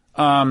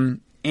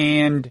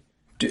 And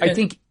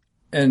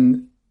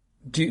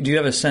do you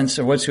have a sense,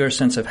 or what's your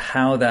sense of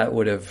how that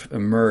would have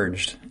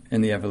emerged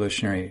in the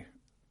evolutionary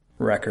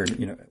record?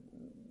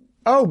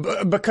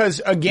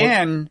 Because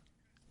again,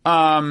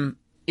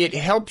 it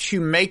helps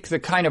you make the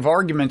kind of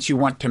arguments you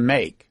want to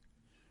make.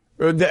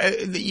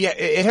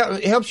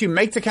 It helps you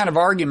make the kind of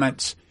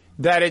arguments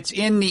that it's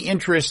in the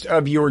interest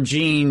of your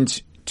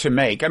genes to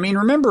make. I mean,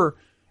 remember,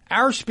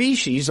 our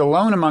species,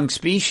 alone among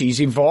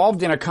species,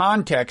 evolved in a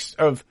context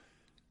of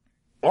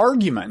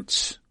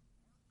arguments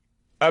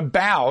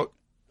about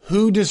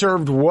who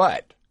deserved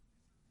what.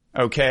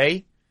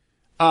 Okay?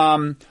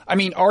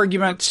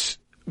 Arguments,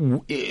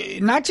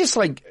 not just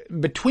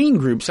between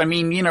groups.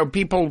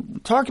 People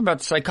talk about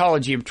the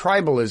psychology of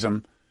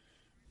tribalism,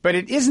 but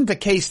it isn't the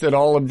case that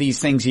all of these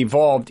things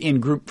evolved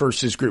in group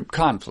versus group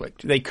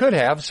conflict. They could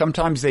have,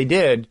 sometimes they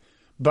did,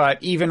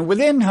 but even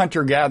within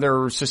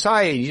hunter-gatherer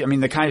society,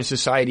 the kind of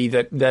society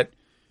that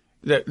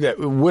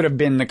would have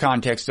been the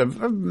context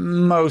of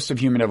most of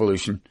human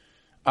evolution.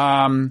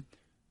 Pretty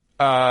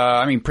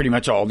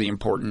much all the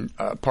important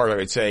part, I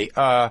would say.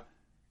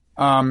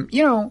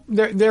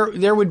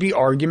 There would be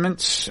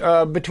arguments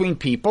between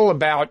people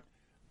about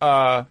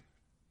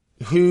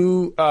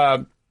who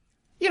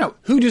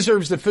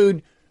deserves the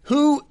food,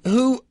 who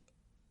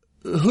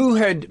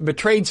had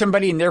betrayed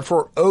somebody and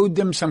therefore owed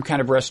them some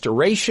kind of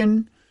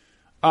restoration,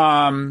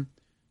 who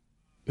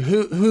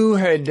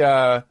had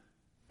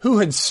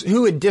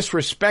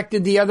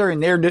disrespected the other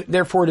and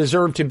therefore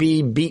deserved to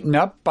be beaten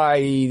up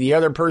by the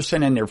other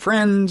person and their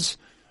friends.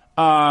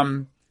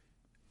 There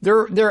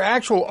are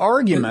actual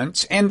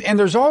arguments, and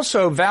there's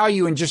also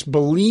value in just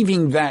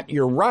believing that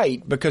you're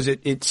right because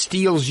it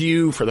steels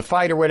you for the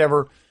fight or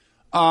whatever.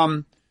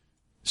 So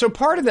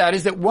part of that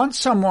is that once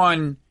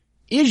someone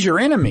is your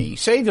enemy,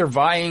 say they're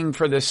vying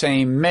for the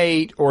same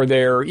mate or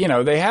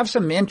they have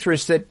some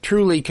interest that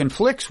truly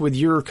conflicts with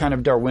your kind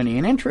of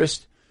Darwinian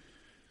interest,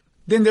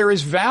 then there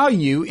is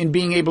value in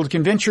being able to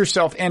convince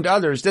yourself and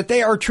others that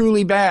they are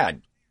truly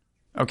bad.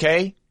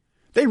 Okay?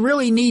 They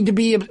really need to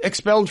be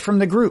expelled from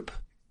the group.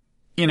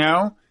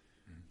 Again,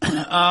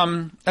 I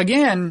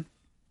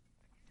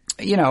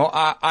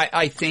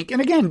think, and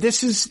again,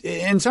 this is,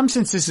 in some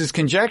sense, this is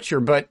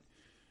conjecture, but,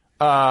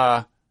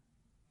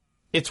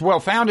 it's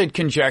well-founded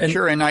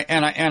conjecture, and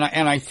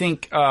I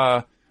think,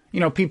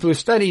 people who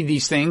study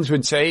these things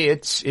would say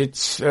it's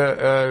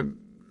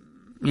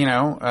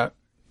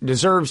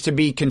deserves to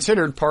be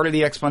considered part of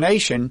the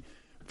explanation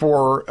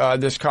for,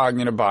 this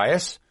cognitive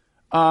bias.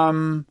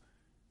 And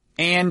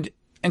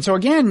so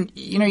again,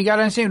 you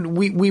gotta understand,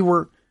 we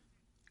were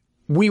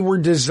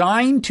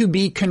designed to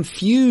be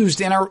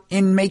confused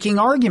in making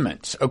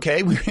arguments, okay?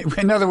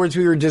 In other words,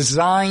 we were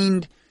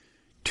designed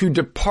to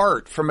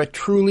depart from a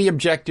truly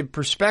objective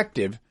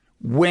perspective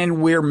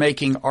when we're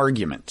making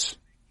arguments.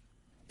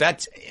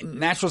 That's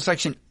natural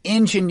selection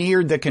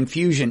engineered the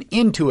confusion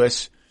into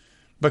us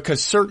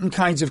because certain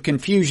kinds of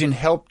confusion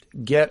helped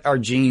get our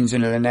genes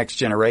into the next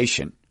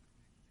generation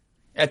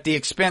at the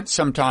expense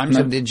sometimes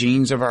of the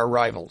genes of our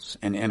rivals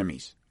and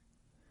enemies.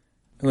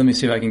 Let me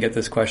see if I can get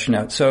this question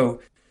out.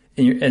 So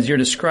as you're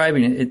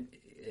describing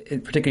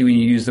it, particularly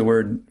when you use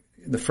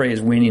the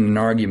phrase winning an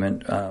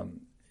argument,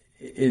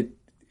 it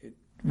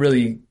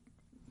really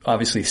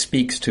obviously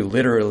speaks to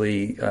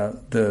literally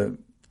the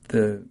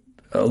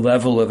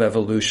level of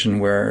evolution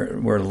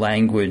where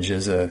language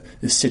is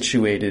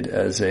situated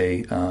as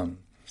a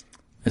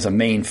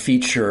main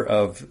feature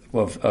of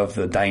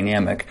the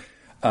dynamic.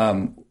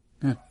 But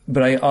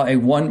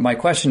my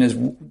question is,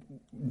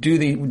 do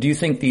you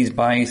think these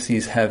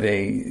biases have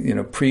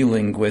a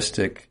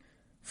pre-linguistic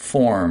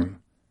form?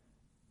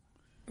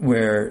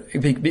 Where,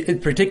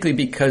 particularly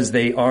because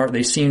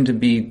they seem to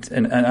be,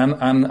 and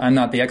I'm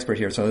not the expert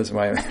here, so this is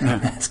why I'm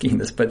asking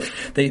this, but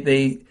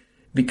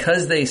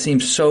because they seem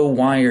so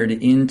wired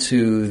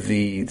into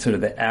the sort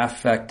of the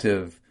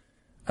affective,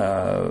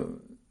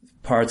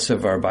 parts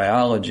of our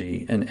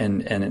biology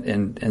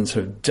and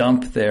sort of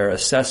dump their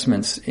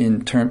assessments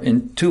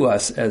into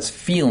us as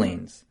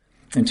feelings,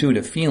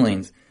 intuitive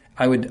feelings,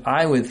 I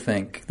would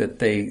think that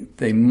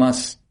they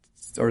must,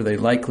 or they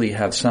likely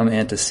have some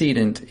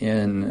antecedent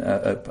in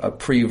a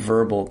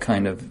pre-verbal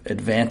kind of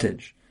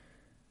advantage.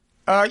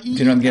 Do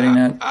you know what I'm getting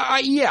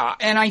at? Yeah,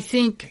 and I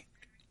think,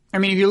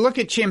 if you look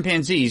at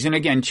chimpanzees, and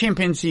again,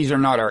 chimpanzees are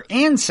not our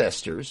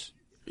ancestors.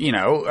 We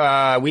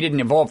didn't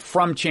evolve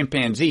from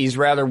chimpanzees.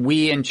 Rather,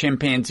 we and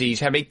chimpanzees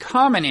have a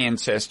common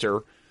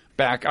ancestor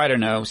back,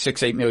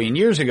 6-8 million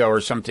years ago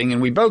or something,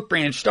 and we both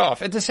branched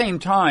off. At the same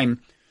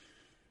time,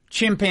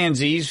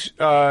 chimpanzees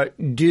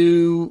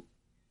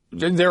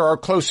they're our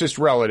closest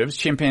relatives,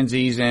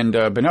 chimpanzees and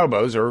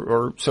bonobos,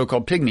 or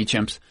so-called pygmy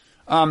chimps.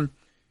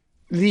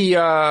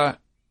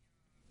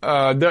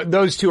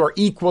 Those two are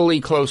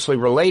equally closely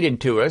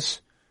related to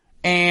us.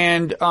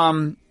 And,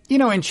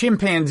 in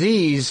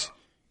chimpanzees,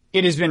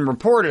 it has been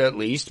reported, at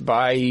least,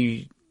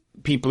 by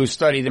people who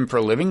study them for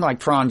a living,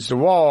 like Franz de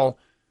Waal.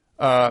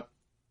 Well,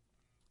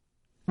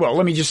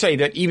 let me just say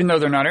that even though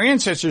they're not our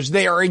ancestors,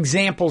 they are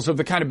examples of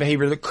the kind of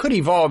behavior that could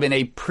evolve in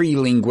a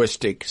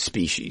pre-linguistic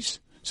species.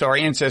 So our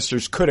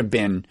ancestors could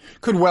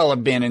well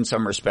have been in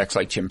some respects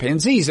like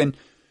chimpanzees. And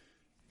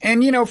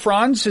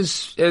Franz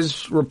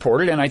has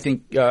reported, and I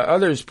think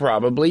others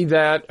probably,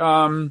 that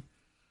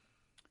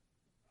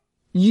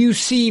you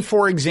see,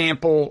 for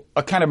example,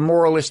 a kind of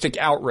moralistic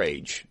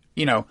outrage.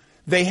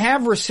 They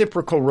have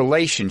reciprocal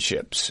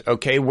relationships,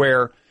 okay,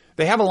 where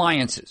they have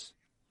alliances.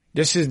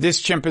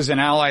 This chimp is an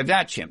ally of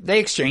that chimp. They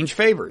exchange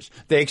favors.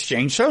 They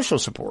exchange social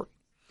support.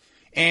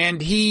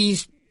 And he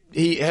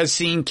has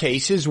seen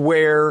cases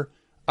where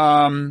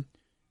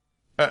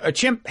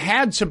chimp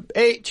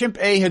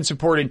A had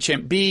supported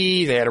chimp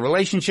B. They had a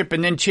relationship,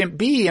 and then chimp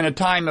B, in a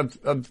time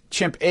of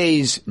chimp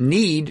A's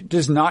need,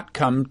 does not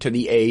come to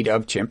the aid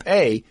of chimp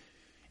A.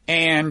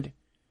 And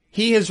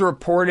he has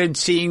reported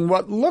seeing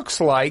what looks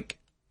like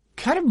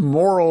kind of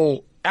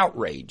moral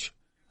outrage.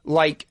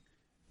 Like,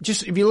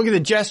 just if you look at the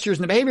gestures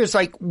and the behavior, it's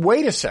like,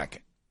 wait a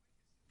second.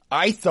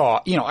 I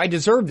thought, I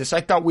deserved this.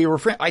 I thought we were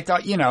friends. I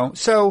thought,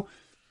 so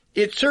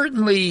it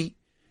certainly,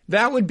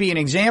 that would be an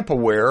example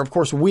where, of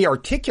course, we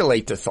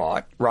articulate the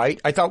thought,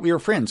 right? I thought we were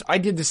friends. I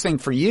did this thing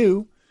for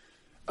you.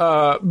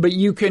 But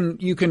you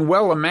can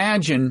well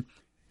imagine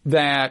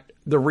that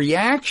the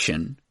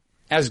reaction,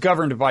 as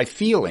governed by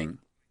feeling,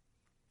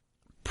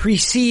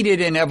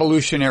 preceded in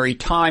evolutionary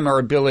time our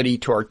ability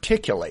to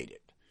articulate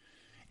it,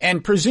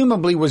 and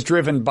presumably was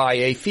driven by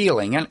a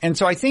feeling. And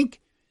so I think,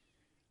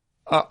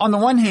 on the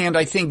one hand,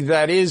 I think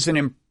that is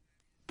an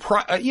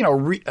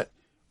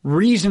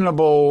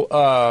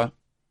reasonable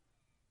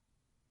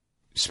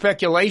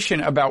speculation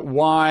about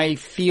why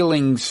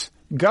feelings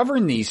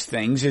govern these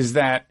things, is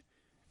that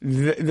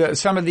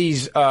some of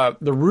these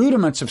the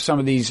rudiments of some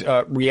of these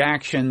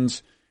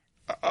reactions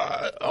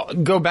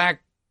go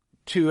back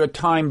to a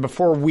time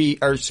before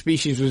our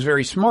species was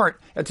very smart.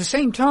 At the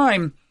same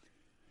time,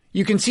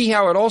 you can see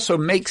how it also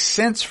makes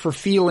sense for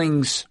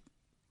feelings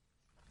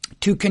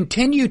to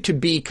continue to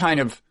be kind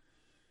of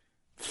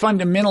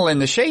fundamental in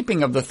the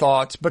shaping of the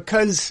thoughts,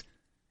 because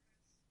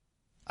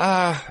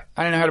I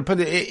don't know how to put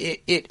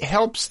it. It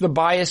helps the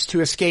bias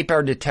to escape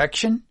our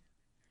detection.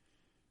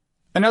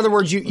 In other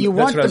words, you want.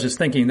 That's what I was just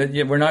thinking. That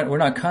we're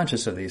not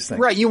conscious of these things,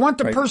 right? You want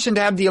the person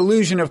to have the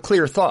illusion of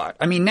clear thought.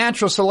 I mean,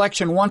 natural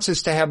selection wants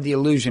us to have the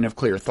illusion of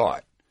clear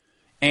thought,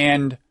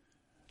 and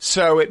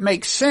so it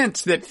makes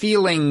sense that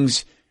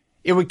feelings.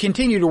 It would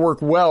continue to work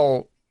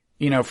well,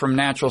 from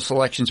natural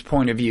selection's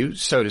point of view,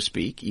 so to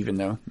speak, even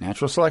though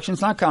natural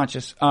selection's not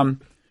conscious.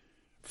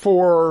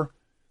 For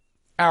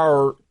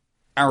our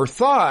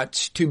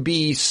thoughts to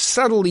be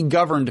subtly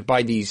governed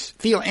by these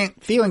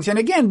feelings, and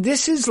again,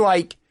 this is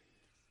like.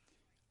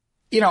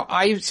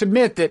 I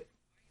submit that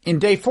in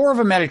day 4 of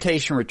a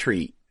meditation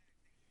retreat,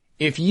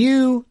 if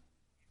you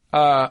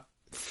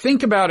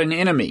think about an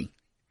enemy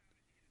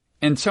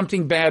and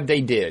something bad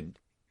they did,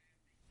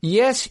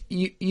 yes,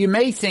 you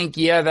may think,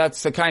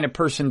 that's the kind of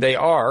person they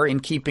are, in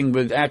keeping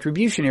with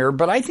attribution error,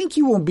 but I think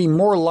you will be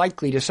more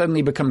likely to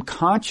suddenly become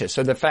conscious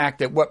of the fact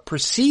that what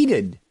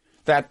preceded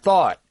that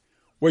thought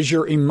was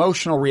your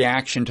emotional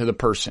reaction to the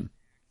person.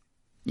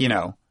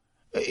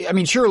 I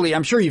mean, surely,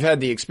 I'm sure you've had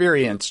the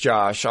experience,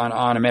 Josh,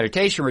 on a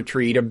meditation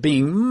retreat of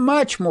being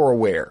much more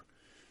aware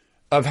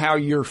of how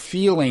your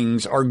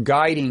feelings are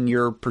guiding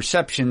your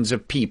perceptions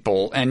of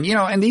people. And,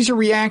 and these are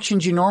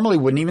reactions you normally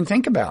wouldn't even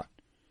think about.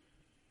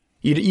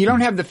 You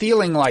don't have the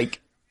feeling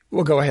like,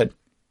 well, go ahead.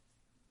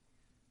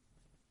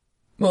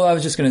 Well, I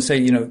was just going to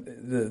say,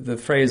 the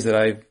phrase that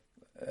I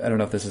don't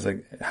know if this is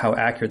how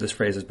accurate this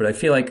phrase is, but I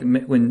feel like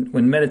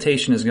when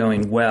meditation is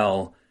going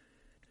well,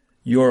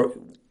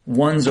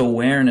 one's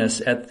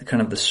awareness at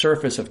kind of the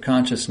surface of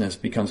consciousness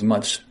becomes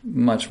much,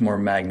 much more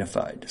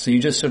magnified. So you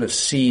just sort of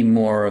see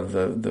more of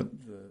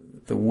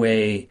the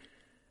way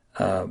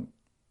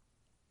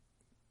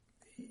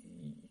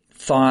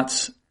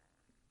thoughts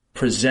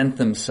present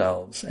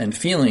themselves and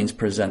feelings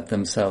present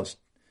themselves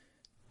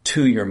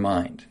to your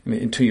mind,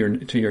 to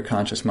your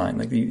conscious mind.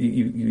 Like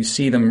you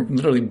see them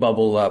literally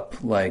bubble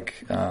up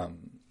like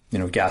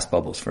gas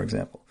bubbles, for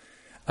example.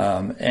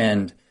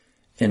 And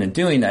in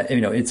doing that,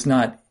 it's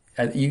not.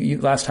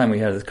 Last time we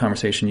had this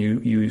conversation,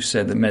 you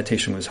said that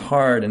meditation was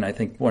hard, and I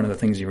think one of the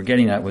things you were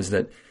getting at was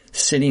that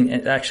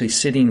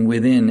sitting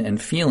within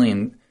and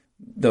feeling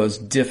those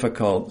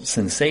difficult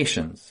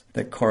sensations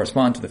that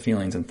correspond to the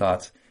feelings and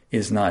thoughts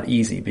is not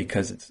easy,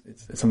 because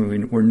it's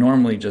something we're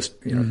normally just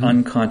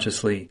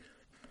unconsciously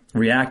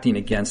reacting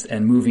against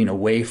and moving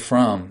away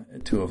from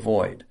to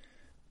avoid.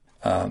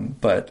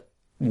 But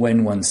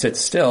when one sits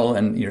still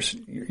and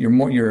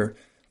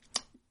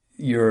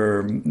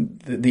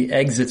the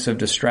exits of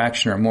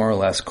distraction are more or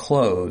less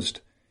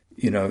closed,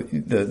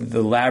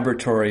 the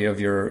laboratory of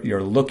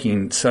your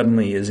looking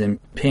suddenly is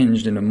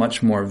impinged in a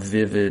much more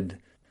vivid,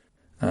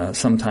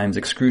 sometimes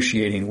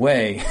excruciating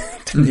way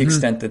to the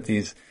extent that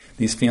these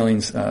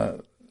feelings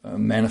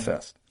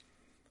manifest.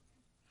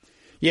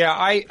 Yeah,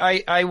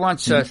 I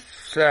once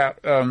sat,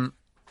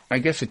 I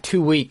guess a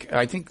 2-week,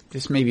 I think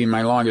this may be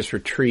my longest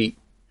retreat,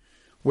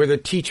 with a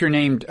teacher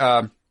named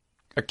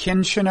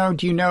Akinshino.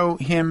 Do you know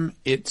him?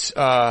 It's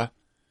I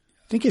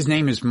think his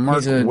name is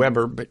Mark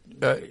Weber,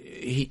 but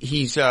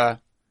he's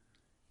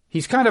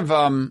kind of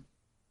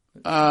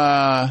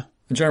a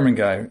German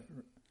guy.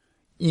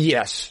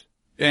 Yes,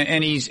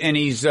 and he's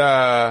he's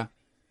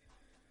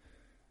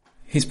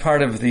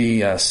part of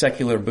the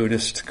secular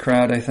Buddhist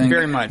crowd, I think.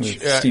 Very much.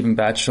 Stephen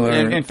Batchelor.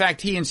 In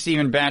fact, he and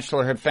Stephen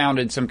Batchelor have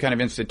founded some kind of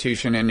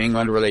institution in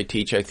England where they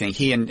teach, I think,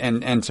 he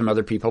and some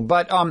other people.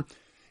 But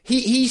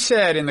he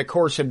said in the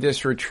course of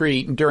this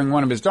retreat, during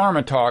one of his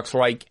Dharma talks,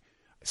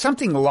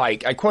 something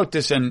like, I quote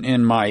this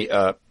in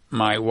my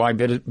my Why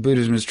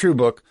Buddhism is True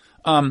book,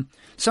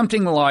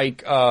 something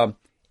like,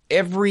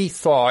 every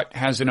thought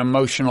has an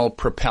emotional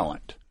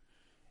propellant.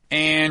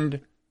 And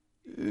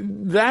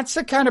that's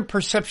the kind of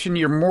perception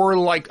you're more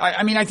like.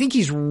 I think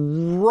he's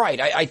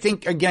right. I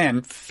think,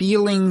 again,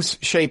 feelings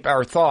shape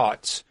our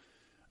thoughts.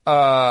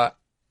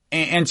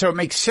 And so it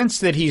makes sense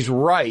that he's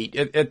right.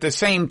 At the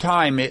same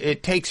time,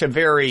 it takes a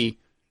very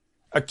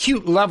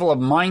acute level of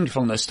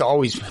mindfulness to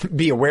always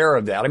be aware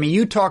of that. I mean,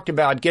 you talked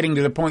about getting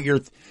to the point you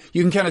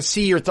can kind of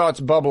see your thoughts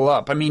bubble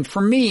up. I mean,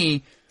 for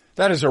me,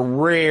 that is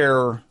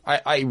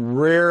I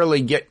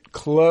rarely get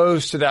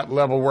close to that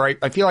level where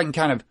I feel I can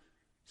kind of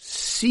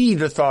see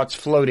the thoughts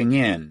floating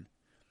in,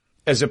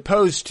 as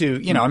opposed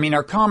to,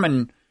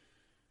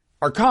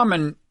 our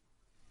common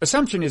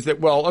assumption is that,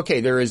 well,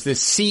 okay, there is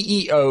this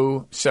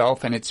CEO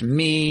self and it's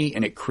me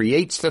and it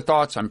creates the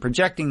thoughts. I'm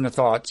projecting the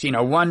thoughts,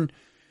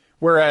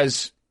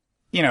 whereas,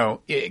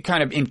 it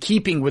kind of in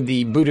keeping with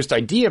the Buddhist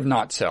idea of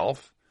not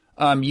self,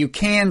 you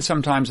can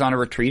sometimes on a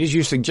retreat, as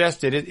you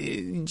suggested,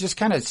 it just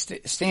kind of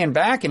stand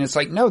back and it's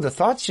like, no, the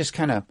thoughts just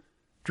kind of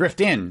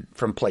drift in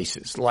from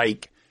places they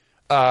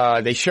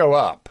show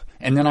up,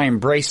 and then I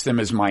embrace them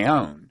as my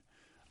own.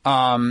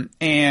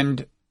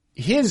 And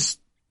his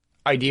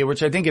idea,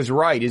 which I think is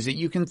right, is that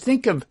you can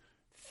think of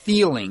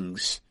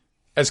feelings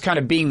as kind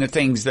of being the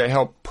things that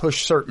help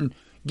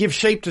give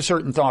shape to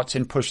certain thoughts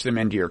and push them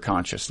into your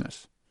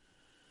consciousness.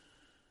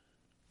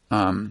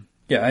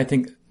 Yeah, I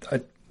think,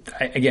 I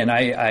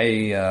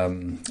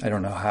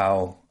don't know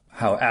how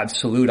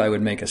absolute I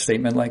would make a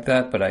statement like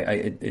that, but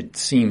it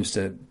seems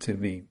to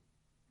be.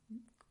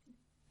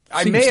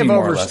 I may have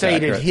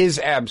overstated his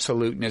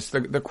absoluteness.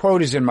 The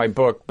quote is in my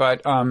book,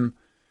 but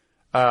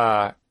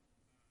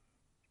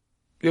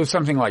it was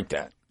something like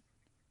that.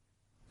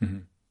 Mm-hmm.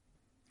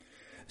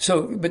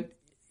 So, but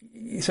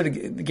sort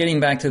of getting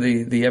back to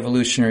the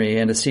evolutionary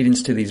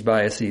antecedents to these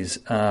biases,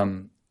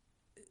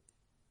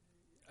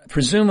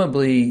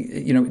 presumably,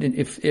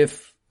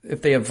 if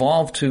they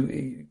evolve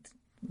to,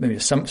 maybe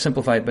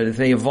simplify it, but if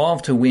they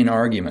evolve to win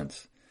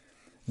arguments,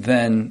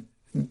 then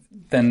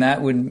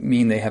that would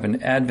mean they have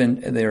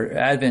they're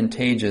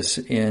advantageous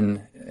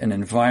in an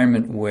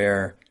environment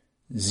where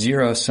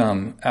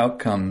zero-sum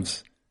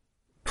outcomes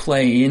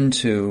play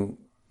into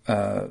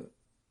the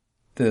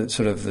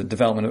sort of the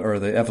development or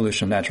the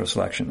evolution of natural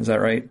selection. Is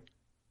that right?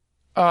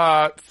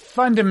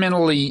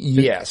 Fundamentally,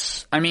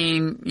 yes. I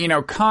mean,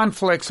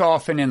 conflicts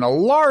often in the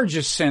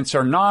largest sense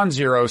are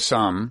non-zero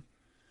sum,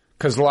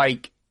 because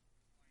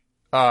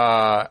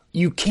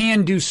you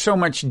can do so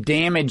much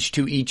damage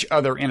to each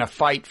other in a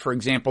fight, for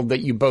example, that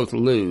you both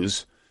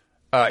lose,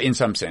 in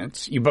some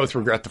sense. You both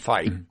regret the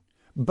fight. Mm-hmm.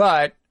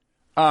 But,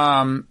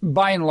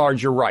 by and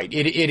large, you're right.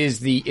 It is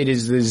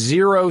the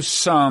zero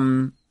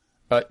sum,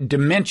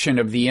 dimension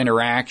of the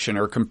interaction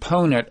or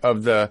component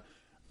of the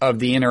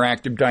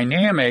interactive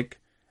dynamic,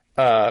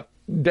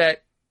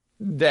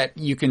 that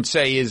you can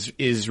say is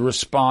most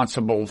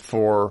responsible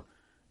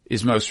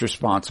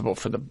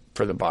for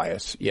the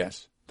bias.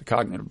 Yes. The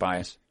cognitive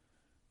bias.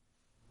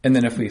 And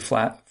then if we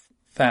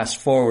fast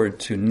forward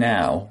to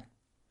now,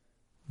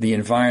 the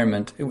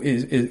environment,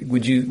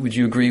 would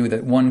you agree with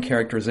that one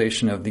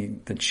characterization of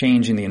the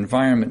change in the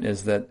environment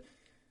is that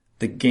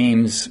the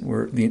games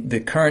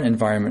the current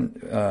environment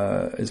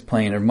is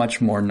playing are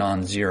much more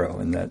non-zero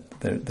and that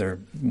they're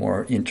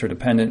more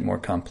interdependent, more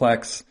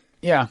complex.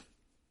 Yeah.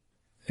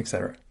 Et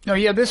cetera. No,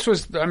 yeah, this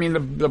was,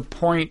 the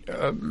point,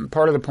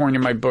 part of the point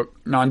in my book,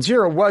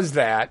 Non-Zero, was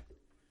that,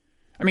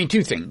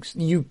 two things.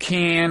 You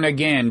can,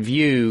 again,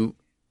 view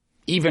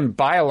even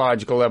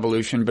biological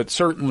evolution, but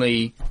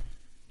certainly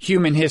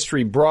human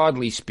history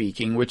broadly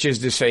speaking, which is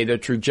to say the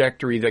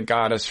trajectory that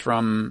got us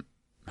from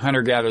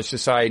hunter-gatherer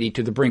society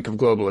to the brink of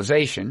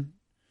globalization,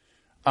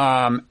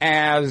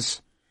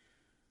 as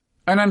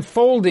an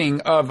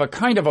unfolding of a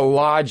kind of a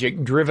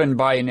logic driven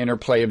by an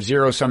interplay of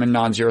zero-sum and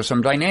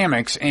non-zero-sum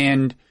dynamics.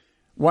 And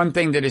one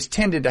thing that has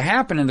tended to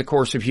happen in the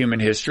course of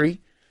human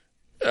history,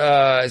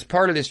 as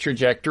part of this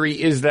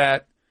trajectory, is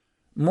that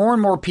more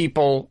and more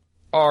people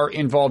are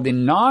involved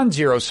in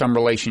non-zero-sum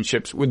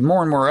relationships with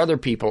more and more other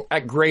people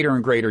at greater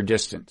and greater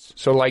distance.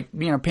 So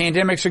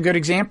pandemic's a good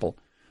example.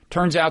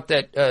 Turns out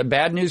that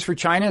bad news for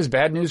China is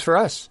bad news for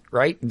us,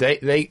 right?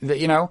 They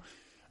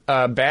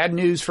bad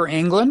news for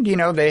England,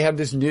 they have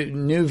this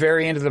new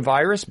variant of the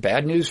virus,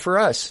 bad news for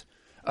us.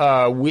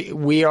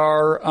 We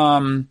are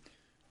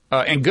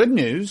and good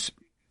news,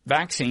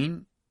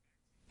 vaccine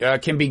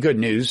can be good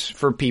news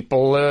for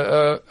people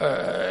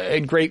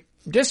at great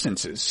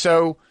distances.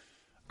 So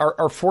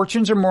our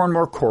fortunes are more and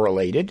more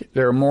correlated.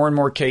 There are more and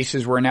more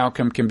cases where an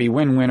outcome can be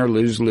win-win or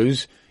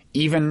lose-lose,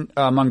 even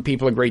among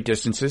people at great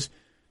distances.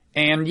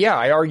 And yeah,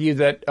 I argue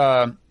that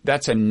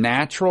that's a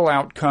natural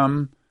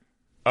outcome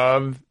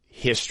of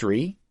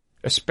history,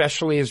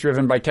 especially as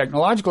driven by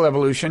technological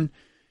evolution,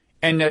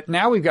 and that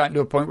now we've gotten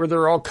to a point where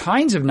there are all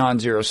kinds of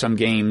non-zero-sum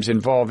games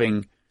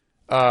involving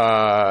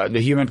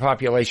the human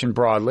population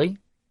broadly,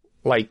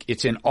 like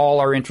it's in all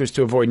our interest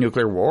to avoid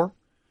nuclear war.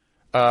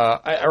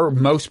 Or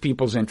most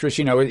people's interest,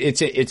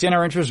 it's in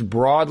our interest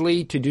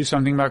broadly to do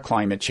something about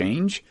climate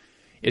change.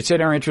 It's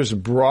in our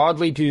interest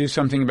broadly to do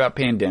something about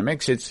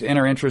pandemics. It's in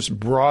our interest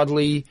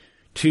broadly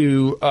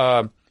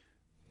to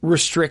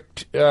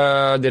restrict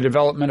the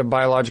development of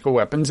biological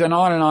weapons, and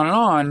on and on and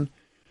on.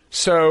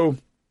 So,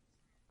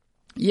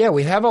 yeah,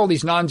 we have all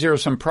these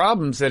non-zero-sum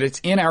problems that it's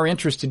in our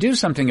interest to do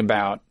something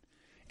about,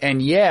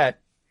 and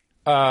yet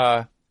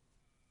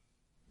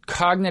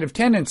cognitive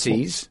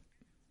tendencies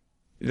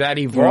that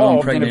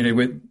evolved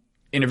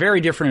in a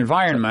very different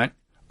environment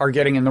are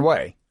getting in the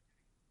way.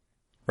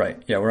 Right.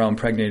 Yeah, we're all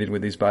impregnated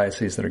with these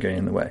biases that are getting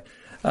in the way.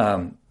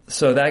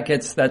 So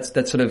that's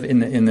sort of in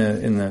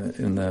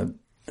the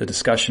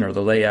discussion or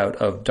the layout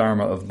of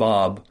Dharma of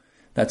Bob.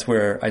 That's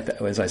where,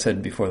 as I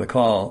said before the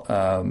call,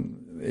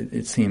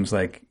 it seems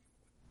like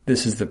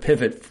this is the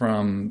pivot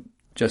from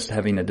just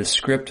having a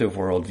descriptive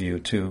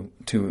worldview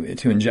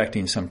to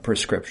injecting some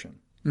prescription.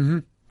 Mm-hmm.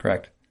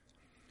 Correct.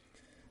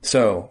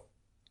 So,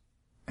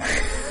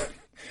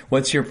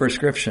 what's your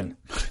prescription?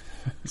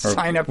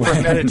 Sign up for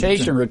a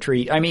meditation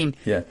retreat.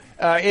 Yeah.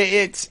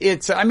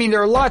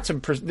 There are lots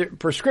of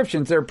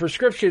prescriptions. There are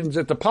prescriptions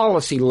at the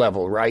policy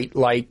level, right?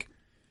 Like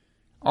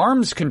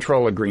arms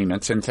control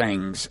agreements and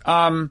things.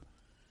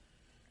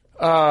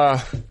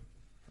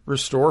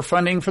 Restore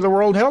funding for the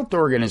World Health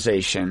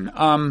Organization.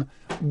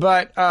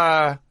 But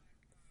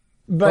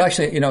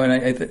actually,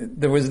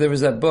 there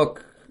was that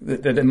book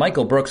that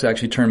Michael Brooks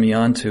actually turned me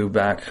on to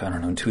back,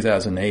 in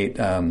 2008,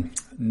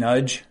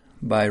 Nudge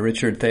by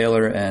Richard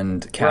Thaler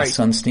and Cass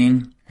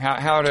Sunstein.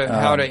 How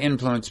to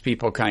influence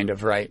people, kind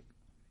of, right?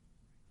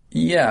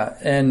 Yeah,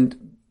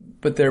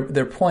 but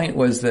their point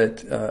was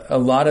that a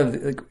lot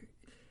of,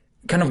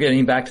 kind of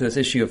getting back to this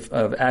issue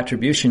of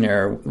attribution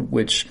error,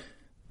 which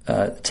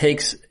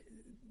puts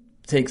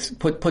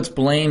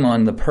blame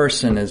on the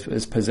person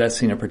as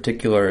possessing a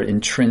particular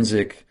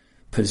intrinsic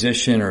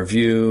position or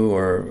view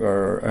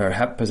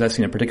or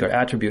possessing a particular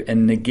attribute,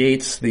 and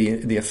negates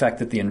the effect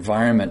that the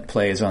environment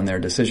plays on their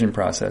decision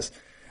process.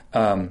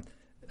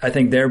 I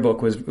think their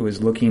book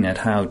was looking at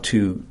how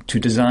to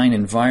design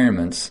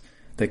environments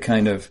that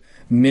kind of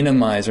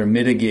minimize or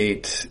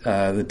mitigate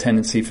the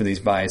tendency for these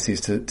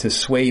biases to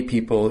sway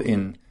people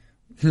in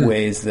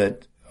ways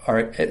that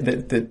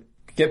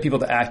get people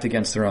to act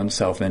against their own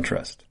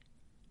self-interest.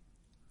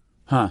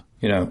 Huh.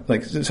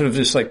 Like sort of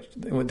just like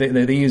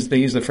they use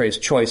the phrase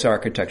choice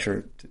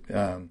architecture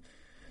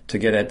to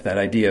get at that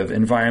idea of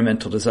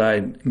environmental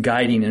design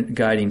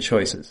guiding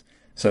choices.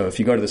 So if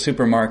you go to the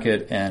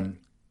supermarket and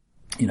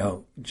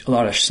a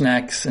lot of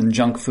snacks and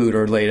junk food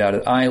are laid out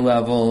at eye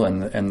level,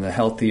 and the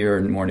healthier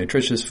and more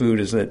nutritious food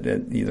is at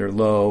either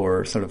low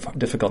or sort of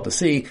difficult to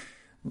see.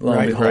 Lo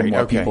and behold,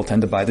 more people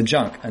tend to buy the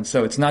junk. And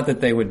so it's not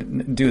that they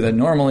would do that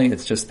normally,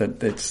 it's just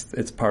that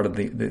it's part of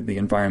the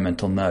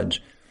environmental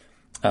nudge.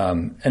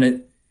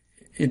 And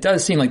it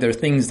does seem like there are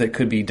things that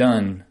could be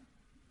done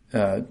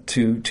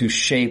to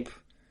shape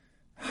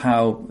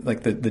how,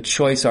 like, the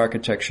choice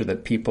architecture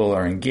that people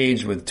are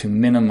engaged with to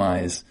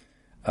minimize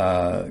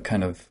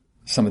kind of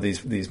some of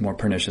these more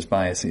pernicious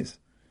biases.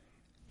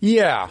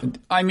 Yeah.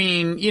 I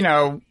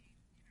mean,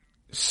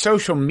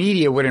 social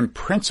media would in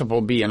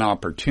principle be an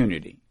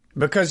opportunity.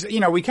 Because,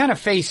 we kind of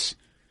face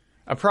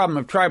a problem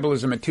of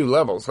tribalism at two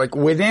levels. Like,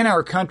 within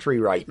our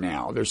country right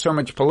now, there's so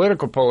much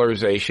political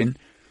polarization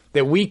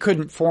that we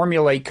couldn't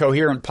formulate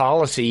coherent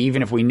policy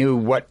even if we knew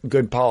what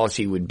good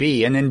policy would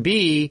be. And then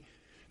B,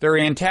 there are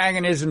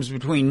antagonisms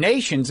between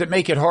nations that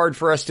make it hard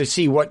for us to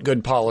see what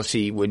good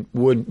policy would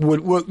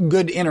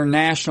good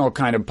international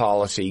kind of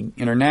policy,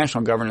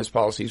 international governance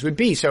policies would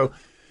be. So,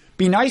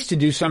 be nice to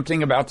do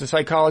something about the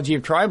psychology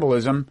of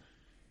tribalism.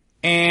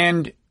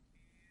 And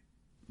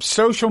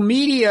social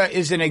media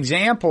is an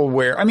example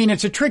where,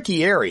 it's a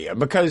tricky area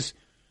because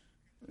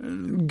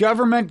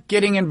government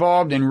getting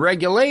involved in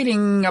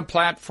regulating a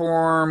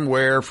platform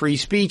where free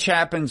speech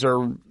happens,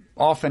 or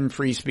often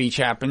free speech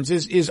happens,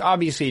 is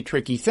obviously a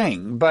tricky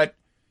thing. But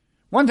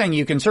one thing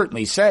you can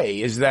certainly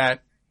say is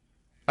that,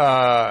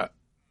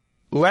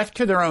 left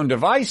to their own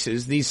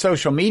devices, these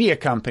social media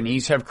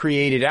companies have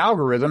created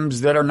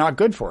algorithms that are not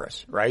good for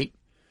us, right?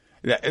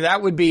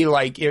 That would be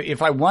like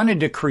if I wanted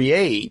to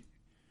create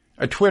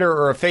a Twitter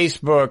or a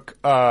Facebook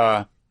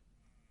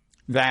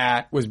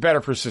that was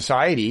better for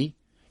society,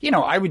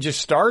 I would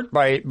just start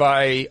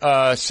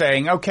by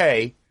saying,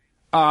 okay,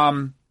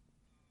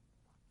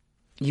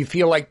 you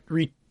feel like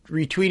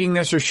retweeting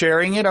this or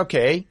sharing it?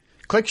 Okay,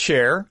 click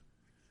share.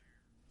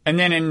 And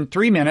then in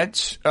 3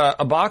 minutes,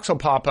 a box will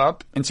pop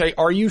up and say,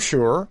 are you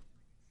sure?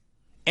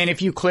 And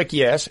if you click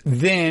yes,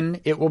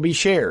 then it will be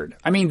shared.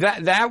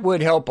 That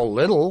would help a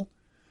little.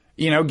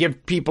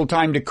 Give people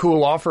time to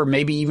cool off or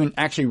maybe even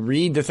actually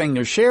read the thing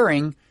they're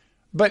sharing,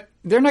 but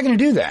they're not going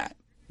to do that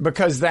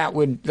because that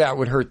would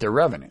hurt their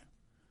revenue.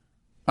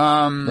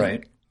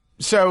 Right.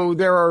 So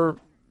there are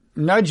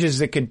nudges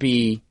that could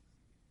be,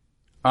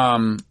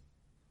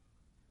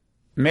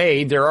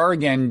 made. There are,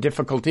 again,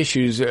 difficult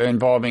issues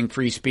involving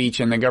free speech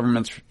and the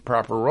government's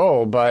proper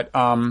role, but,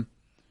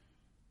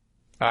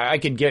 I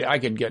could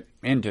get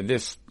into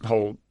this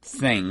whole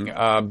thing,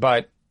 I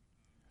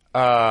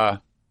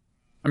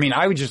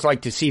would just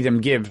like to see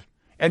them give,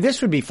 and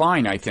this would be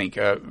fine, I think,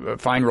 a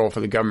fine role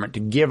for the government to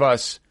give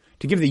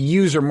the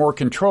user more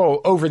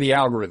control over the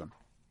algorithm.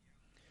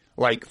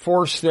 Like,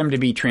 force them to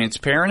be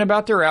transparent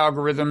about their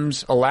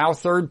algorithms, allow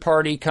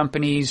third-party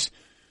companies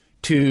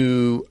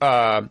to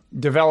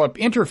develop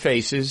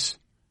interfaces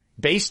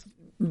based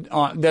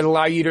on, that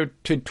allow you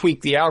to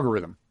tweak the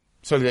algorithm.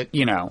 So that,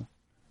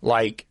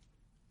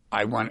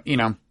 I want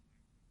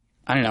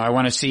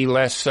to see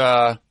less,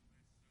 I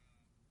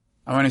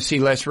want to see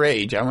less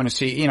rage. I want to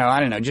see,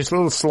 just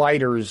little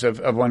sliders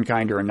of one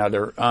kind or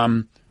another.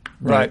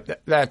 Right.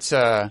 But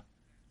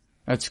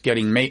that's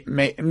getting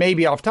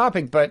maybe off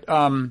topic, but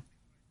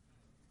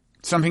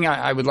something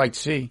I would like to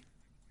see.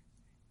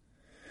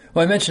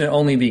 Well, I mention it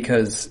only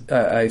because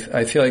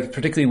I feel like,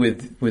 particularly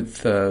with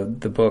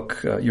the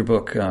book, your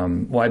book,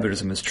 Why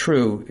Buddhism is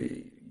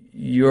True,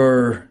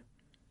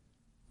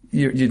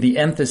 the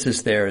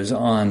emphasis there is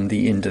on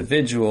the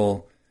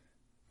individual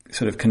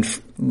sort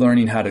of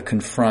learning how to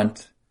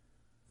confront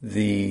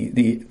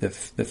the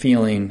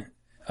feeling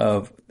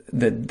of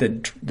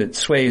that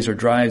sways or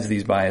drives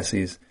these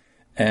biases,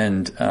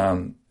 and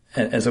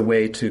as a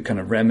way to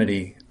kind of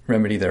remedy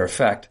their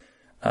effect.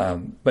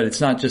 But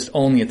it's not just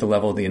only at the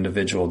level of the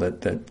individual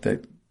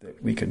that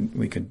we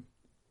could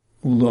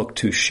look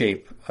to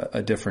shape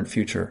a different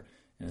future,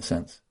 in a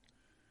sense.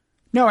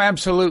 No,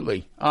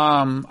 absolutely. There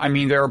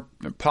are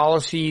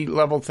policy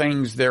level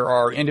things. There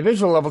are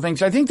individual level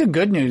things. I think the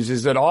good news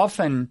is that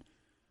often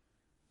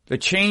the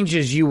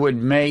changes you would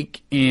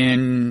make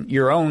in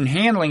your own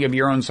handling of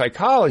your own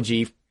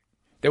psychology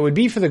that would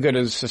be for the good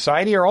of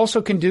society are also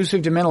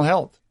conducive to mental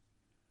health.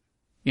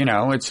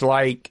 It's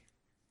like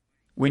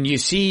when you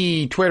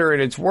see Twitter at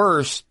its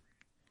worst,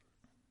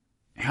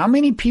 how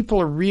many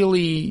people are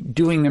really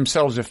doing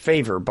themselves a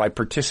favor by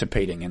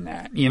participating in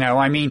that?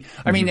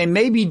 They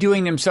may be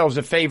doing themselves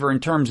a favor in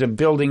terms of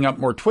building up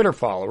more Twitter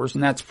followers,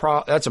 and that's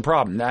a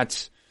problem.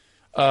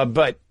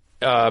 But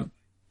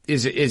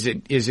is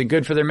it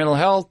good for their mental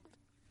health?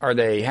 Are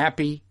they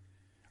happy?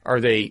 Are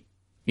they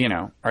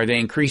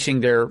increasing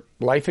their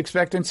life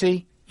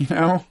expectancy?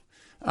 That's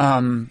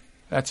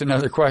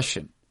another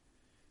question.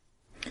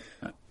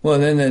 Well,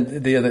 then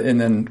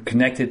and then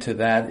connected to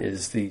that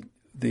is the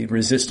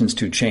resistance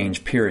to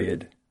change,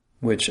 period,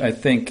 which I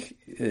think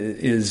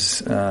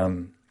is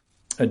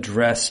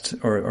addressed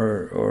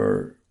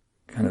or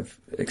kind of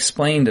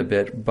explained a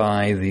bit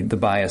by the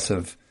bias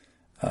of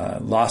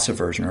loss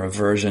aversion or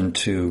aversion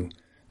to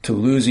to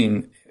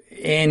losing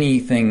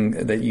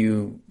anything that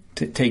you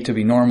take to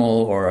be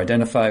normal or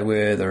identify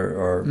with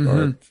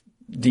or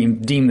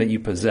deem that you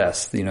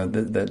possess.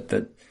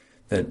 That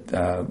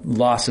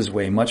losses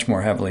weigh much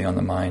more heavily on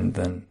the mind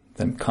than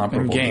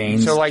comparable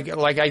gains. So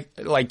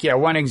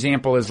one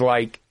example is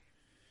like,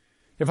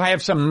 if I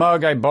have some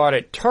mug I bought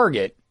at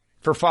Target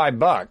for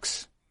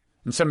 $5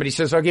 and somebody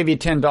says, I'll give you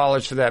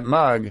 $10 for that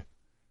mug,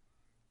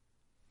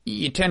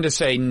 you tend to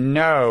say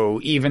no,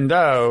 even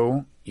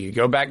though you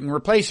go back and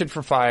replace it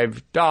for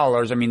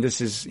 $5. I mean, this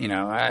is,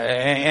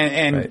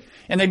 and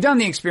they've done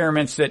the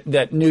experiments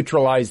that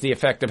neutralize the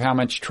effect of how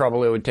much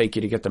trouble it would take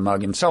you to get the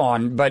mug and so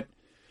on. But,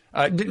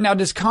 now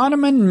does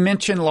Kahneman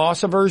mention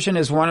loss aversion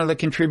as one of the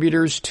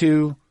contributors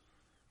to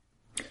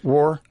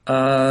war?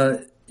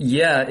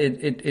 Yeah,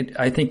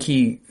 I think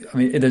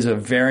there's a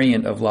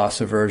variant of loss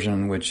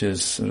aversion, which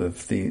is sort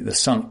of the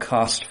sunk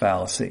cost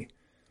fallacy.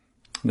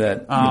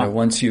 That,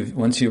 once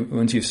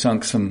you've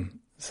sunk some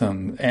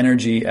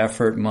energy,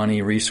 effort,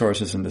 money,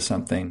 resources into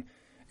something,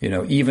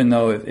 even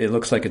though it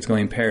looks like it's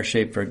going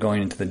pear-shaped or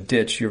going into the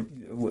ditch,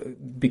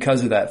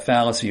 because of that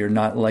fallacy, you're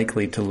not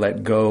likely to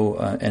let go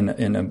in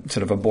a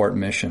sort of abort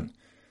mission.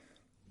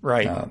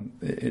 Right.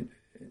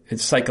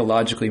 It's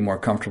psychologically more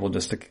comfortable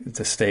just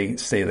to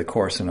stay the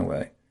course in a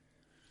way.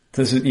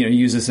 This is,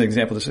 use this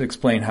example to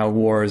explain how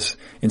wars,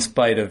 in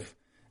spite of,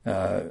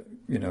 a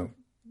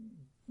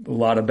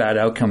lot of bad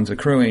outcomes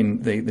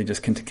accruing, they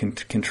just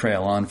can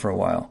trail on for a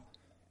while.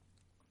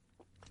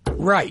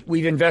 Right.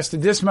 We've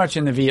invested this much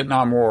in the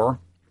Vietnam War.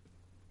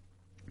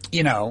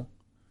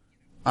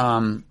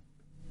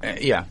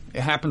 Yeah,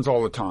 it happens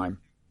all the time.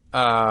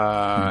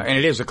 And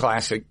it is a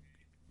classic,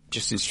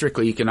 just in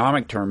strictly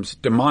economic terms,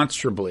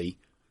 demonstrably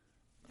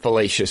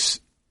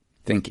fallacious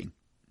thinking.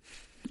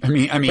 I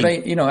mean,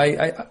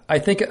 but I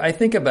think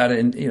about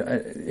it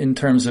in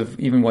terms of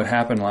even what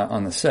happened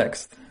on the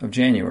 6th of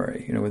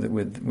January,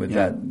 with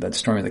that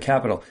storming of the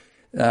Capitol.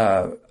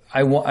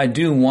 I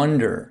do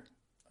wonder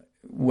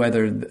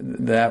whether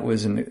that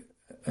was a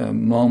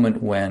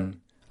moment when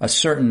a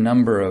certain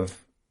number of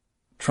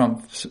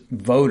Trump's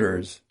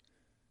voters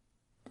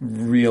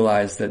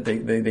realized that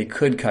they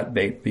could cut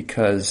bait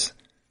because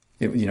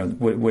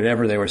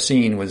whatever they were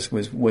seeing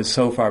was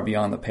so far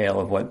beyond the pale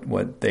of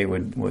what they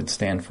would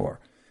stand for.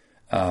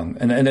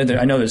 And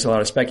I know there's a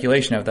lot of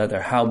speculation out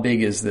there. How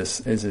big is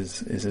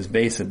his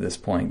base at this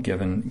point,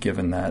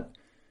 given that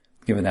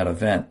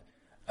event?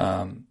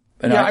 All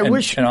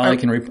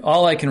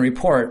I can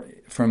report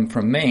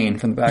from Maine,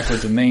 from the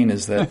backwoods of Maine,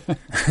 is that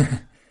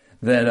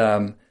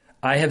that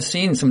I have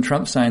seen some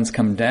Trump signs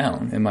come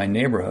down in my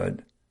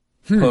neighborhood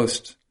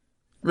post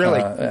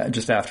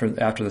just after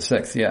the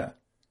 6th. Yeah.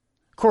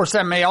 Of course,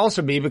 that may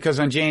also be because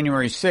on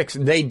January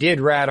 6th, they did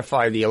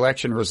ratify the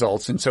election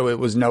results, and so it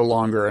was no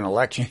longer an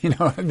election. You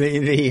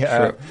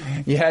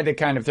had to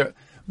kind of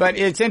but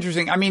it's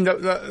interesting. I mean,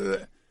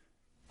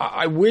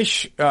 I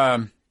wish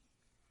the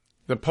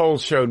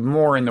polls showed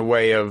more in the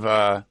way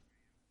of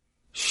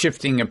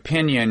shifting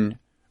opinion,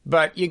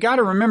 but you got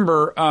to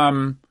remember. I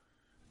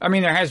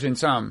mean, there has been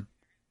some.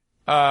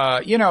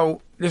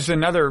 This is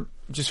another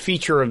just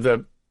feature of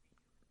the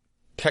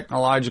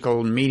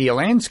technological media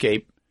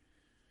landscape.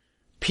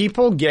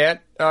 People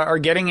are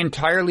getting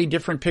entirely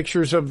different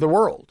pictures of the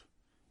world.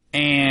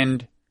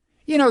 And,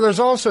 there's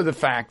also the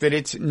fact that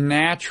it's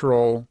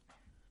natural,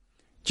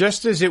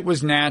 just as it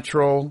was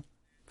natural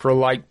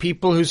for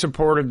people who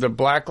supported the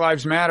Black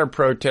Lives Matter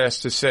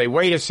protests to say,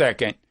 wait a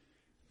second,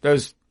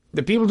 the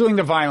people doing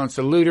the violence,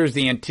 the looters,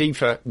 the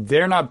Antifa,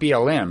 they're not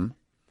BLM.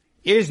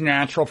 It is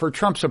natural for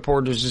Trump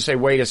supporters to say,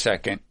 wait a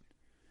second,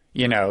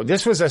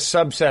 this was a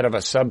subset of a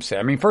subset.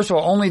 I mean, first of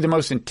all, only the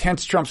most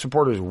intense Trump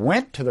supporters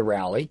went to the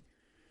rally.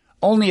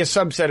 Only a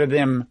subset of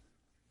them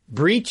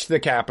breached the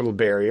Capitol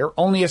barrier.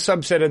 Only a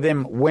subset of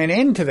them went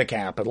into the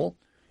Capitol,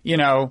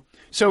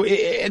 so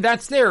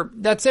that's their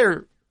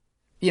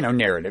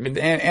narrative.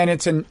 And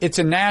it's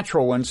a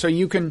natural one. So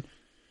you can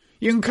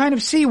kind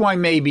of see why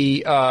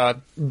maybe,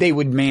 they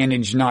would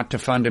manage not to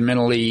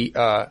fundamentally,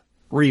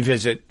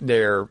 revisit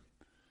their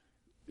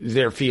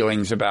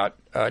feelings about,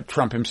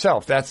 Trump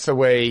himself. That's the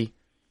way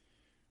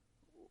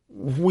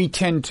we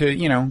tend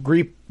to,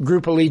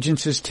 group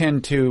allegiances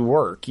tend to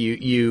work.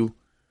 You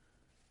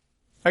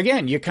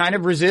kind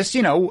of resist,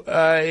 in a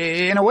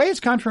way it's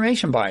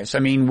confirmation bias. I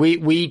mean,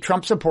 we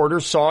Trump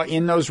supporters saw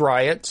in those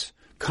riots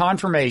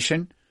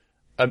confirmation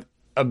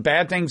of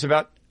bad things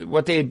about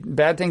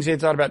bad things they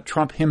thought about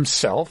Trump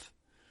himself.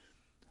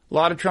 A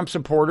lot of Trump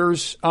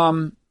supporters,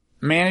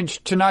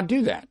 managed to not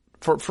do that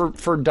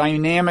for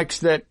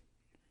dynamics that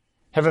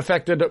have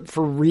affected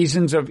for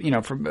reasons of,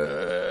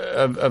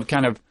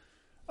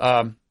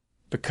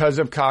 because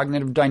of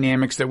cognitive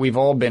dynamics that we've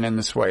all been in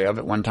this way of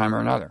at one time or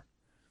another.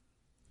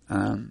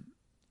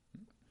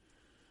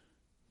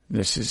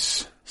 This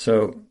is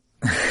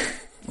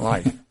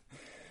life.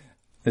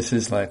 This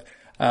is life.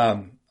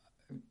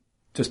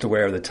 Just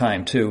aware of the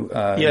time too.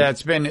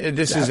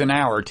 This is an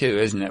hour too,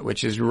 isn't it?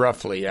 Which is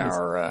roughly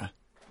our,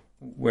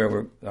 where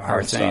we're the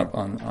hard stop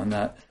on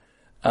that.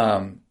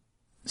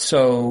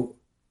 So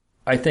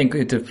I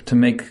think to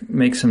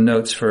make some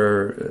notes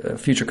for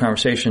future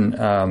conversation,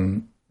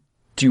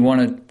 do you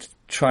want to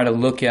try to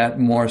look at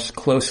more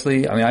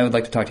closely? I mean, I would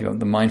like to talk to you about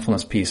the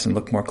mindfulness piece and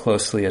look more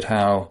closely at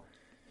how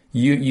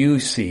you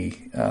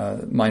see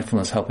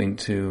mindfulness helping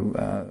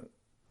to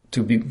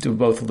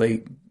both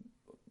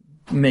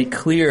make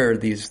clear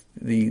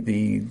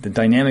the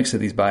dynamics of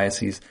these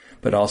biases,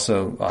 but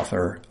also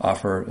offer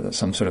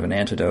some sort of an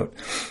antidote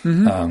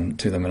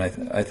to them.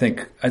 And I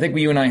think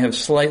you and I have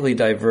slightly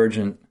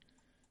divergent,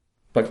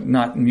 but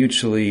not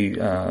mutually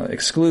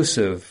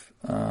exclusive,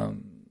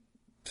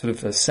 sort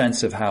of a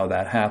sense of how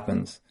that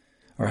happens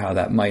or how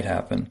that might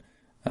happen,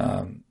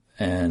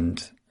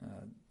 and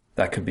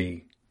that could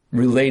be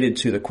related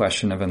to the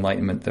question of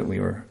enlightenment that we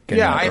were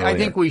getting at earlier. I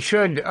think we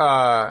should.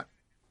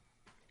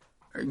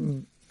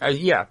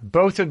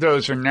 Both of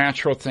those are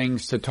natural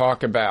things to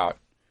talk about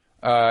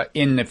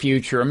in the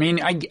future. I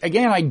mean,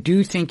 I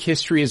do think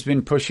history has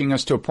been pushing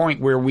us to a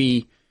point where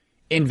we,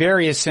 in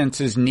various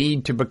senses,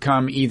 need to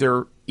become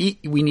either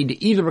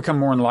become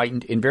more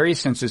enlightened in various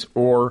senses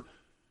or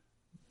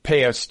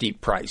pay a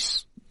steep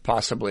price,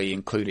 possibly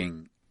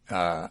including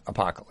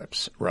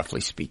apocalypse,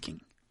 roughly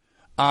speaking.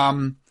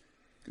 I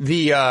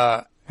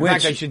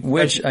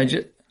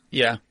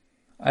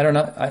don't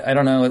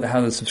know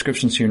how the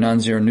subscription to your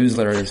non-zero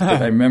newsletter is,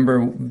 but I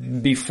remember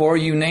before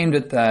you named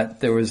it that,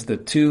 there was the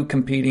two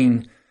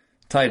competing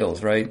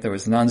titles, right? There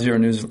was the non-zero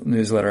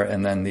newsletter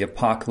and then the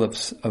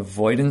apocalypse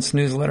avoidance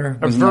newsletter.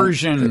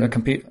 Aversion.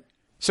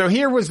 So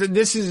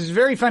this is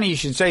very funny you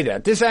should say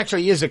that. This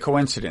actually is a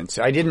coincidence.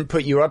 I didn't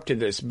put you up to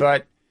this,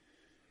 but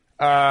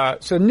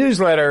so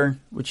newsletter,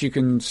 which you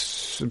can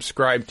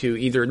subscribe to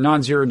either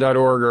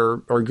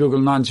nonzero.org or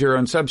Google Nonzero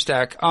and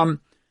Substack.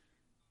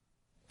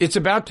 It's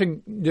about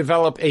to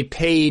develop a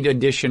paid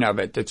edition of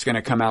it that's going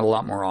to come out a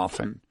lot more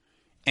often.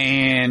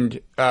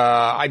 And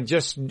I've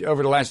just,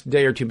 over the last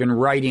day or two, been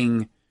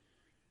writing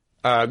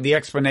the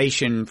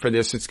explanation for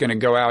this. It's going to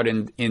go out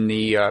in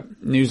the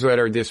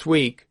newsletter this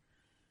week,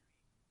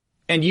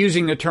 and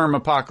using the term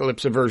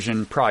Apocalypse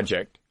Aversion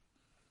Project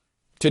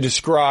to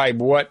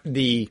describe what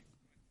the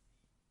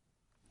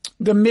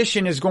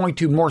mission is going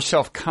to more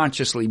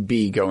self-consciously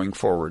be going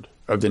forward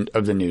of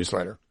the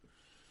newsletter.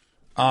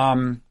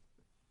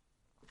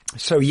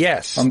 So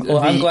yes, I'm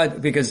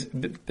glad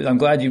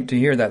to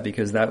hear that,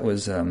 because that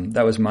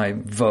was my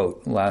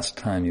vote last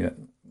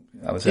time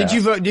I was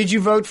asked. Did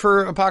you vote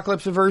for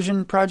Apocalypse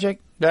Aversion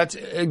Project? That's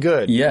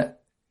good. Yeah.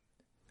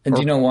 And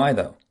do you know why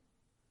though?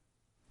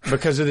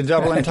 Because of the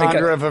double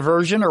entendre of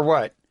aversion, or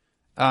what?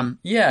 No.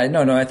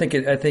 I think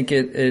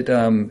it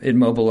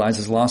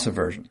mobilizes loss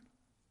aversion.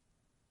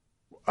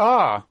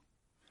 Well,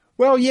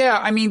 yeah.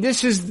 I mean,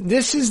 this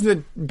is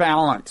the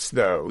balance,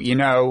 though. You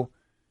know,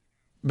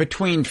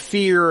 between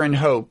fear and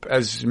hope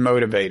as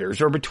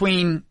motivators, or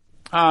between,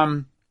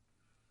 I've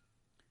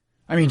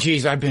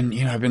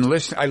been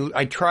listening.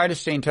 I try to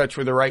stay in touch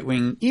with the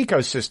right-wing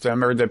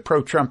ecosystem, or the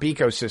pro-Trump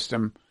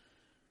ecosystem.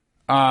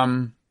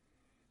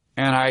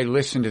 And I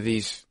listen to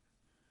these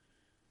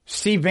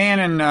Steve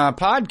Bannon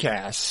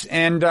podcasts,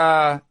 and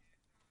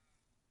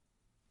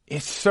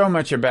it's so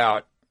much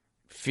about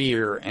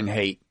fear and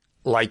hate,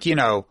 like, you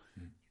know,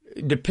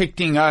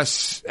 depicting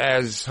us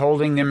as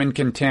holding them in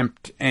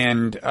contempt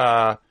and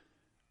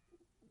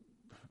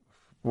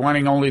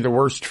wanting only the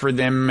worst for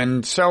them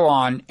and so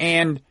on.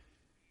 And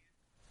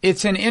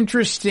it's an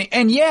interesting,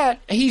 and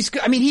yet he's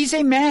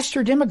a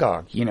master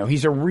demagogue. You know,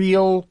 he's a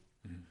real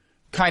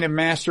kind of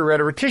master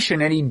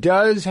rhetorician, and he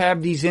does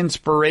have these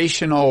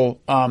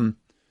inspirational,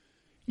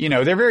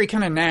 they're very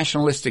kind of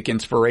nationalistic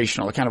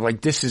inspirational, kind of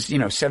like, this is,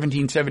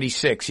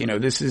 1776,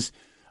 this is,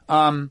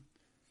 but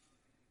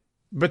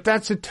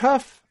it's a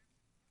tough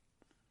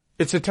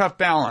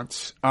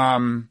balance.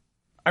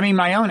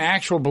 My own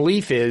actual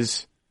belief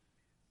is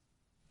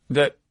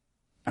that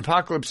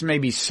apocalypse may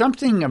be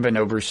something of an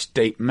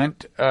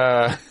overstatement,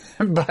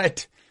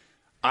 but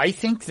I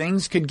think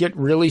things could get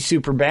really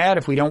super bad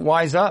if we don't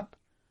wise up.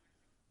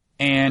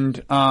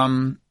 And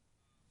wising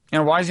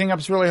up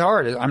is really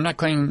hard. I'm not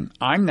claiming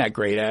I'm that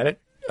great at it,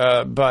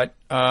 but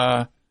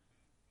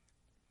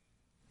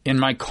in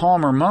my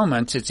calmer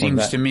moments, it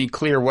seems to me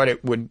clear what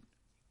it would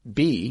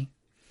be,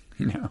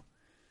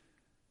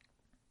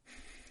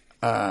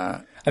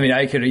 I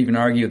could even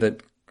argue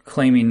that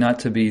claiming not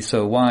to be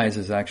so wise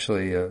is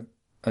actually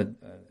an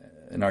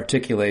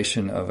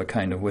articulation of a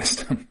kind of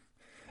wisdom.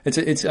 It's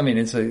a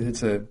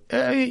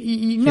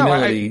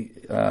humility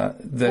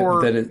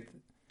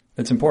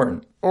that's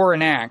important. Or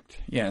an act,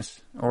 yes.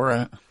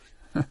 Or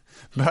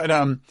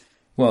but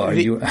well, are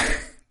you?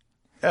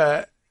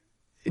 No,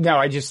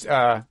 I just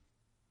part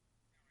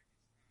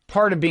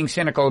of being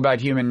cynical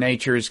about human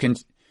nature is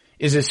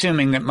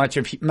assuming that much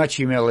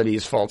humility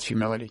is false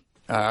humility.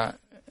 This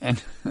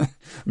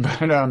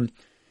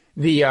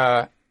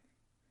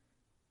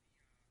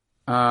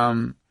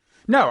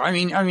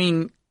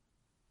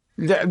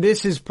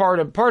is part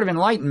of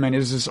enlightenment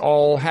is this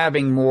all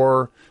having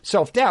more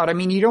self-doubt. I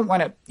mean, you don't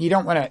want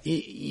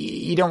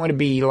to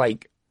be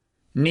like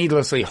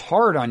needlessly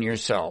hard on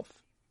yourself.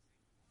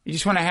 You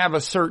just want to have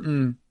a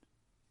certain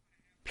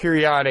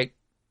periodic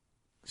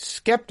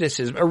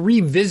skepticism, a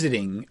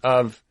revisiting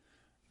of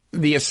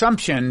the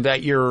assumption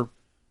that your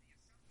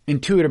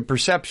intuitive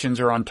perceptions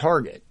are on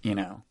target, you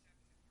know.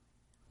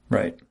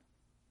 Right.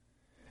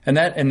 And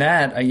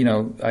that, you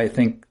know, I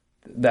think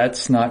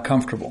that's not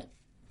comfortable.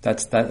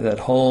 That's that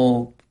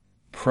whole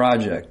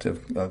project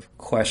of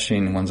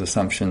questioning one's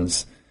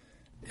assumptions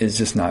is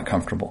just not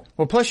comfortable.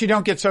 Well, plus you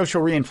don't get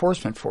social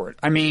reinforcement for it.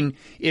 I mean,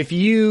 if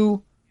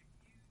you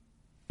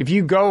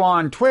go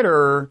on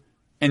Twitter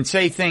and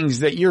say things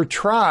that your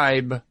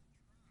tribe,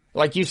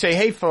 like you say,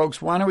 hey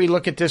folks, why don't we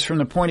look at this from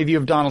the point of view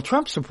of Donald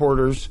Trump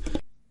supporters,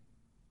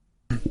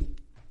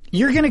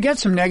 you're going to get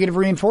some negative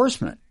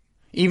reinforcement.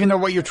 Even though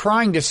what you're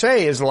trying to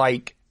say is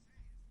like,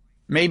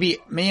 maybe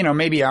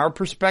our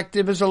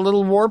perspective is a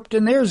little warped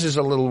and theirs is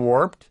a little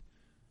warped.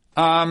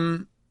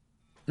 And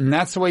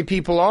that's the way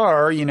people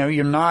are. You know,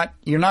 you're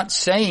not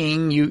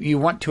saying you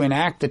want to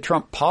enact the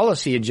Trump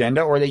policy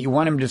agenda or that you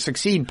want him to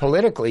succeed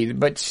politically,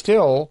 but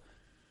still,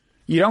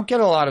 you don't get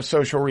a lot of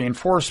social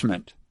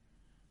reinforcement.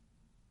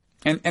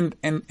 And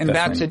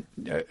that's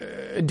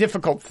a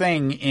difficult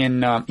thing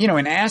in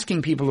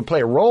asking people to play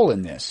a role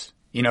in this,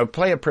 you know,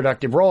 play a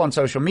productive role on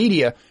social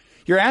media.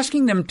 You're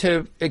asking them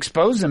to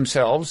expose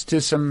themselves to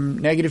some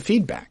negative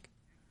feedback.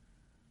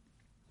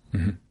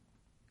 Mm-hmm.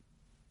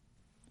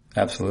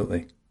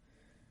 Absolutely.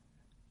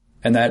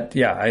 And that,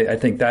 yeah, I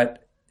think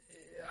that,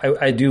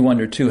 I do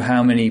wonder too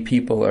how many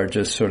people are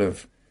just sort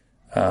of,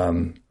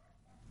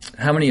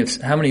 how many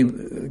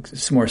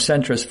more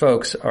centrist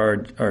folks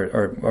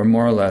are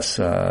more or less,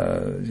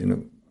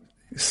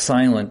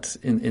 silent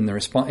in the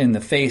response, in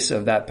the face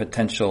of that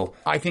potential.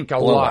 I think a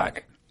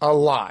blowback.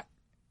 lot.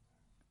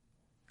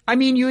 I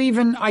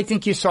mean, I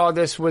think you saw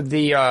this with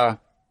the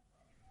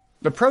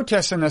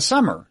protests in the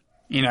summer,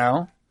 you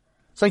know?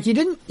 It's like you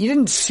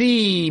didn't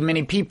see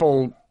many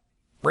people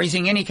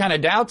raising any kind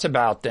of doubts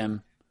about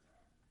them.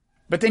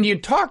 But then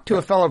you'd talk to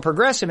a fellow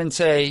progressive and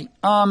say,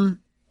 don't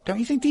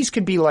you think these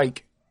could be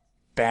like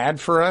bad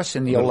for us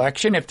in the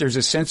election if there's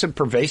a sense of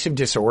pervasive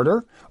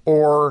disorder?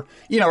 Or,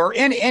 you know, or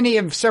any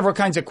of several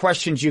kinds of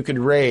questions you could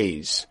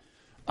raise.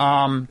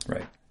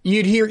 Right.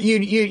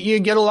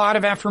 You'd get a lot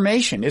of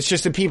affirmation. It's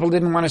just that people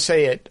didn't want to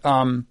say it,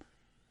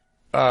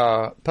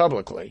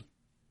 publicly.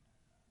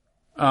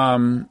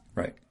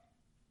 Right.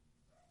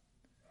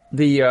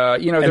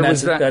 There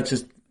was that. That's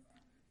just.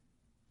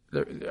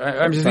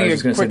 I'm just thinking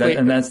quickly. Say that,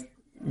 and that's.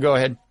 Go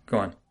ahead. Go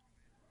on.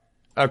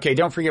 Okay,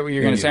 don't forget what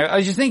you're going to say. I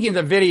was just thinking of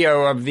the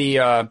video of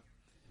the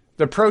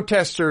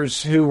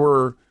protesters who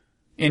were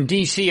in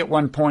D.C. at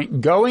one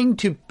point going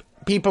to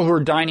people who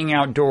are dining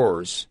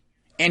outdoors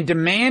and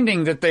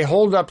demanding that they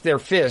hold up their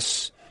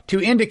fists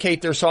to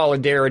indicate their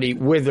solidarity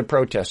with the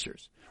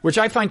protesters, which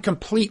I find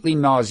completely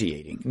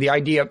nauseating. The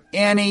idea of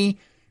any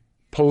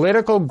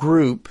political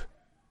group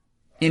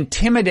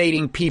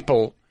intimidating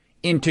people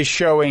into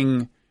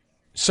showing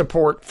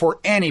support for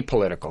any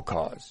political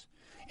cause.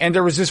 And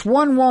there was this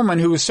one woman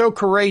who was so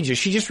courageous,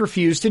 she just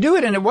refused to do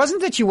it. And it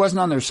wasn't that she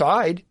wasn't on their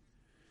side.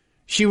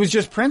 She was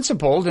just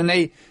principled, and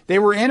they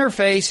were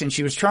interface, and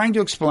she was trying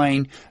to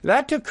explain.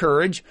 That took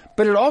courage,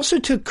 but it also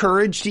took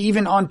courage to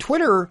even on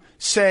Twitter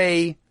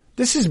say,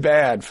 this is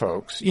bad,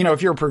 folks. You know,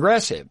 if you're a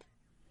progressive.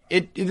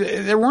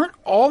 There weren't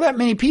all that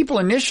many people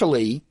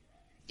initially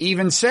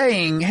even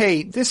saying,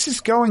 hey, this is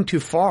going too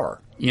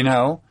far, you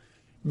know,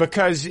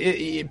 because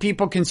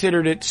people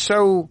considered it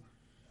so,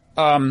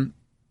 kind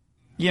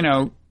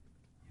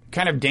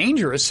of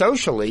dangerous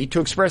socially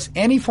to express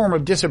any form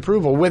of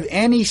disapproval with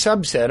any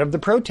subset of the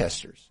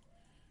protesters.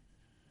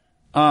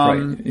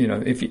 Right. You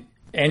know, if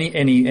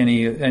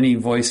any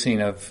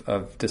voicing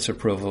of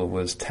disapproval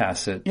was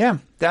tacit. Yeah,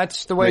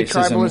 that's the way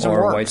tribalism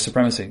or works. White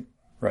supremacy.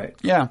 Right.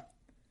 Yeah.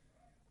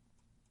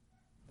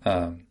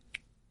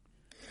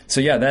 So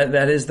yeah,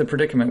 that is the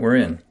predicament we're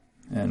in,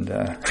 and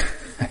I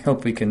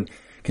hope we can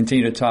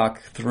continue to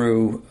talk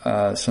through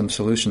some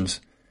solutions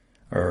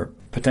or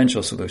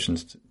potential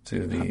solutions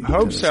to the. I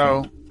hope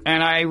so,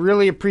 and I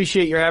really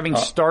appreciate your having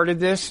started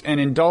this and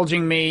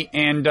indulging me.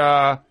 And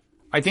I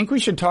think we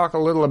should talk a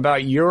little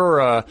about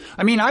your.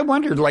 I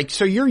wondered, like,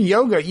 so your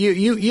yoga,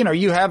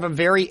 you have a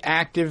very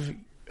active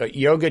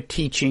yoga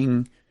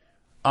teaching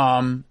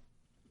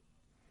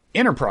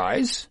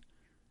enterprise.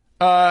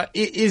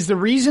 Is the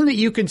reason that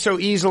you could so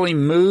easily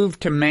move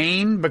to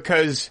Maine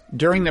because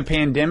during the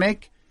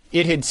pandemic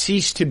it had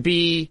ceased to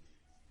be,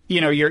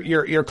 you know,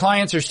 your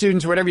clients or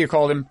students, whatever you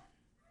call them,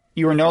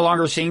 you were no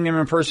longer seeing them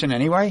in person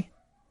anyway?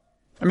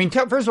 I mean,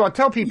 first of all,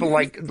 tell people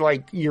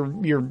like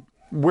your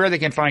where they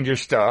can find your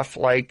stuff.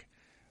 Like,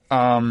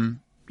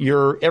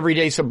 your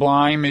Everyday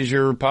Sublime is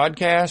your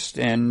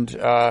podcast and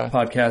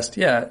podcast.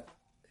 Yeah.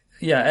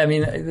 Yeah, I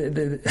mean,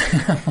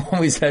 I'm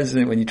always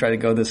hesitant when you try to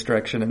go this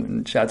direction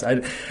in chats. I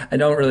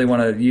don't really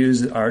want to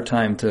use our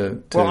time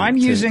to well, I'm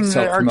using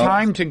our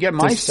time to get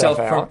my stuff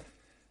out.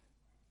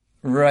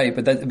 Right,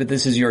 but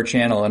this is your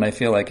channel, and I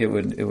feel like it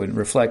would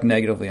reflect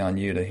negatively on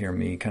you to hear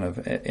me kind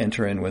of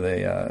enter in with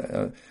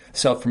a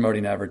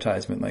self-promoting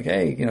advertisement, like,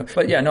 hey, you know.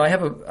 But yeah, no, I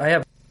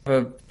have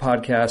a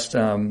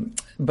podcast,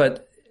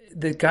 but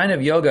the kind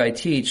of yoga I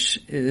teach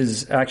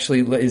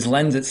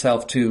lends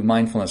itself to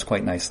mindfulness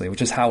quite nicely,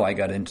 which is how I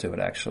got into it.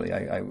 Actually,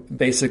 I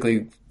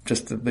basically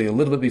just a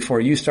little bit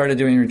before you started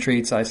doing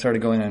retreats, I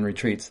started going on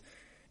retreats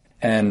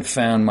and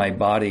found my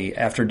body,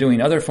 after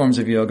doing other forms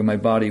of yoga, my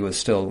body was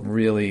still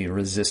really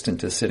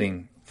resistant to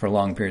sitting for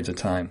long periods of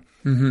time.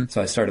 Mm-hmm.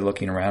 So I started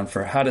looking around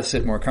for how to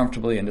sit more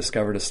comfortably and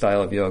discovered a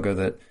style of yoga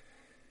that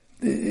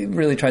it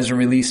really tries to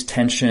release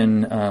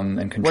tension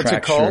and contracture. What's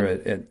it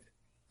called?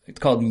 It's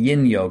called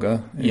yin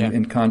yoga,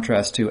 in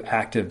contrast to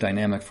active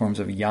dynamic forms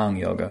of yang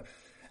yoga.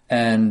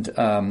 And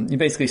you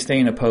basically stay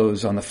in a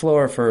pose on the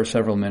floor for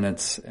several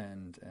minutes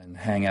and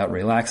hang out,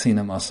 relaxing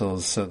the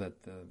muscles so that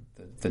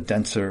the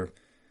denser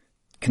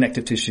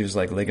connective tissues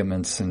like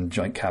ligaments and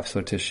joint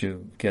capsular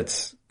tissue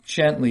gets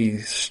gently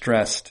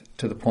stressed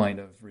to the point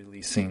of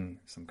releasing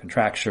some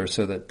contracture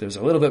so that there's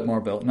a little bit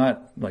more,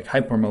 not like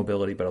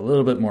hypermobility, but a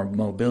little bit more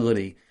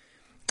mobility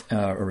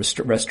or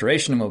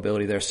restoration of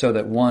mobility there, so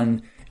that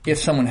if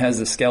someone has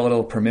the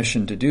skeletal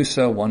permission to do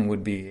so, one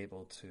would be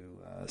able to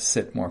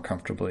sit more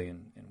comfortably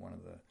in one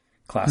of the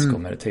classical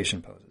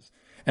meditation poses.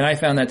 And I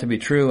found that to be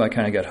true. I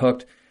kind of got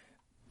hooked,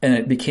 and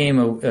it became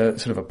a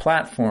sort of a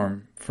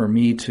platform for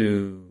me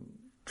to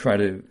try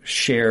to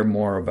share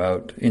more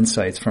about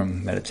insights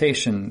from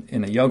meditation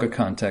in a yoga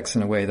context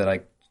in a way that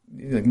like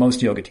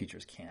most yoga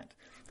teachers can't.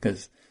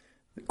 Because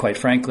quite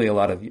frankly, a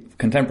lot of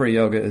contemporary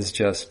yoga is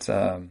just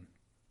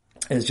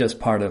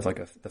part of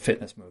like the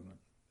fitness movement.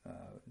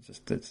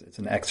 It's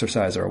an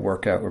exercise or a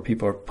workout where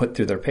people are put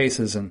through their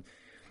paces, and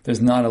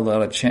there's not a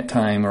lot of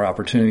time or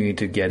opportunity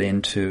to get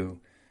into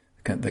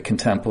the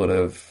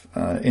contemplative,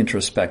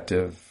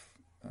 introspective,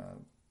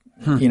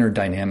 inner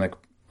dynamic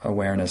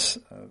awareness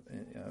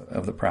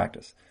of the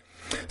practice.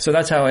 So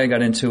that's how I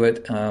got into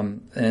it,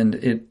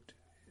 and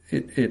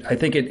I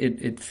think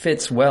it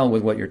fits well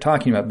with what you're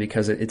talking about,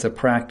 because it's a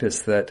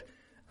practice that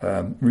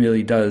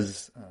really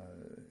does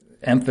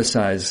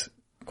emphasize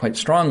quite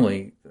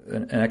strongly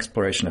an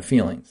exploration of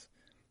feelings,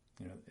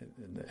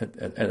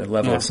 at a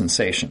level of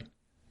sensation.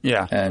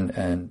 Yeah.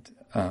 And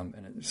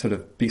it sort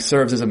of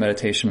serves as a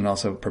meditation and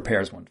also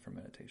prepares one for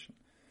meditation.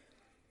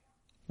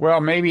 Well,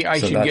 maybe I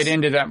should get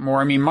into that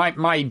more. I mean,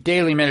 my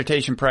daily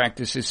meditation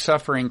practice is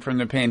suffering from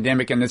the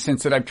pandemic in the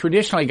sense that I've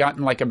traditionally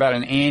gotten like about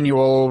an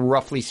annual,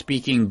 roughly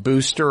speaking,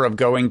 booster of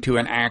going to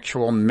an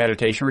actual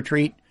meditation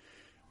retreat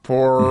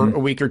for a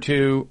week or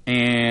two,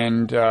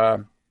 and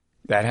that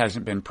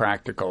hasn't been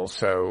practical.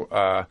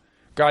 So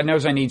God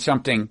knows I need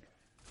something.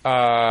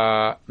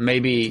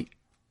 Maybe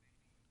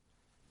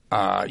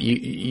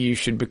you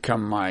should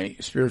become my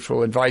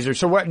spiritual advisor.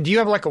 So what, do you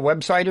have like a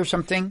website or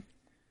something?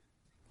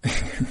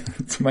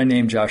 It's my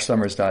name,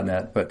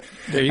 joshsummers.net, but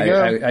there you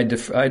go.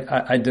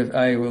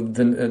 I will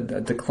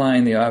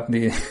decline the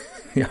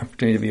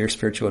opportunity to be your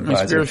spiritual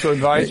advisor. My spiritual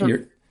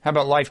advisor? How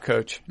about life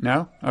coach?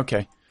 No?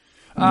 Okay.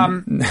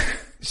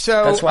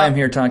 So that's why I'm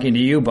here talking to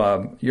you,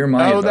 Bob. You're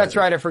my advisor. That's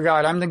right. I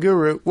forgot. I'm the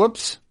guru.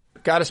 Whoops.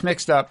 Got us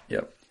mixed up.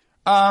 Yep.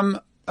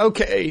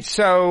 Okay.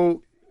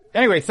 So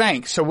anyway,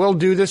 thanks. So we'll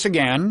do this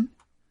again,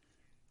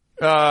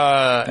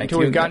 until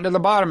we've gotten to the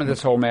bottom of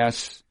this whole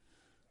mess.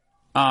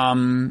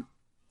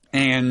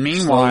 And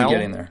meanwhile, slowly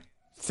getting there.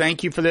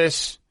 Thank you for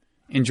this.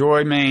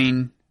 Enjoy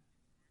Maine.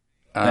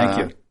 Thank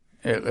you.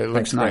 It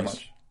looks nice. Very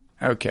much.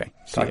 Okay.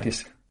 Talk to you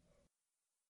soon.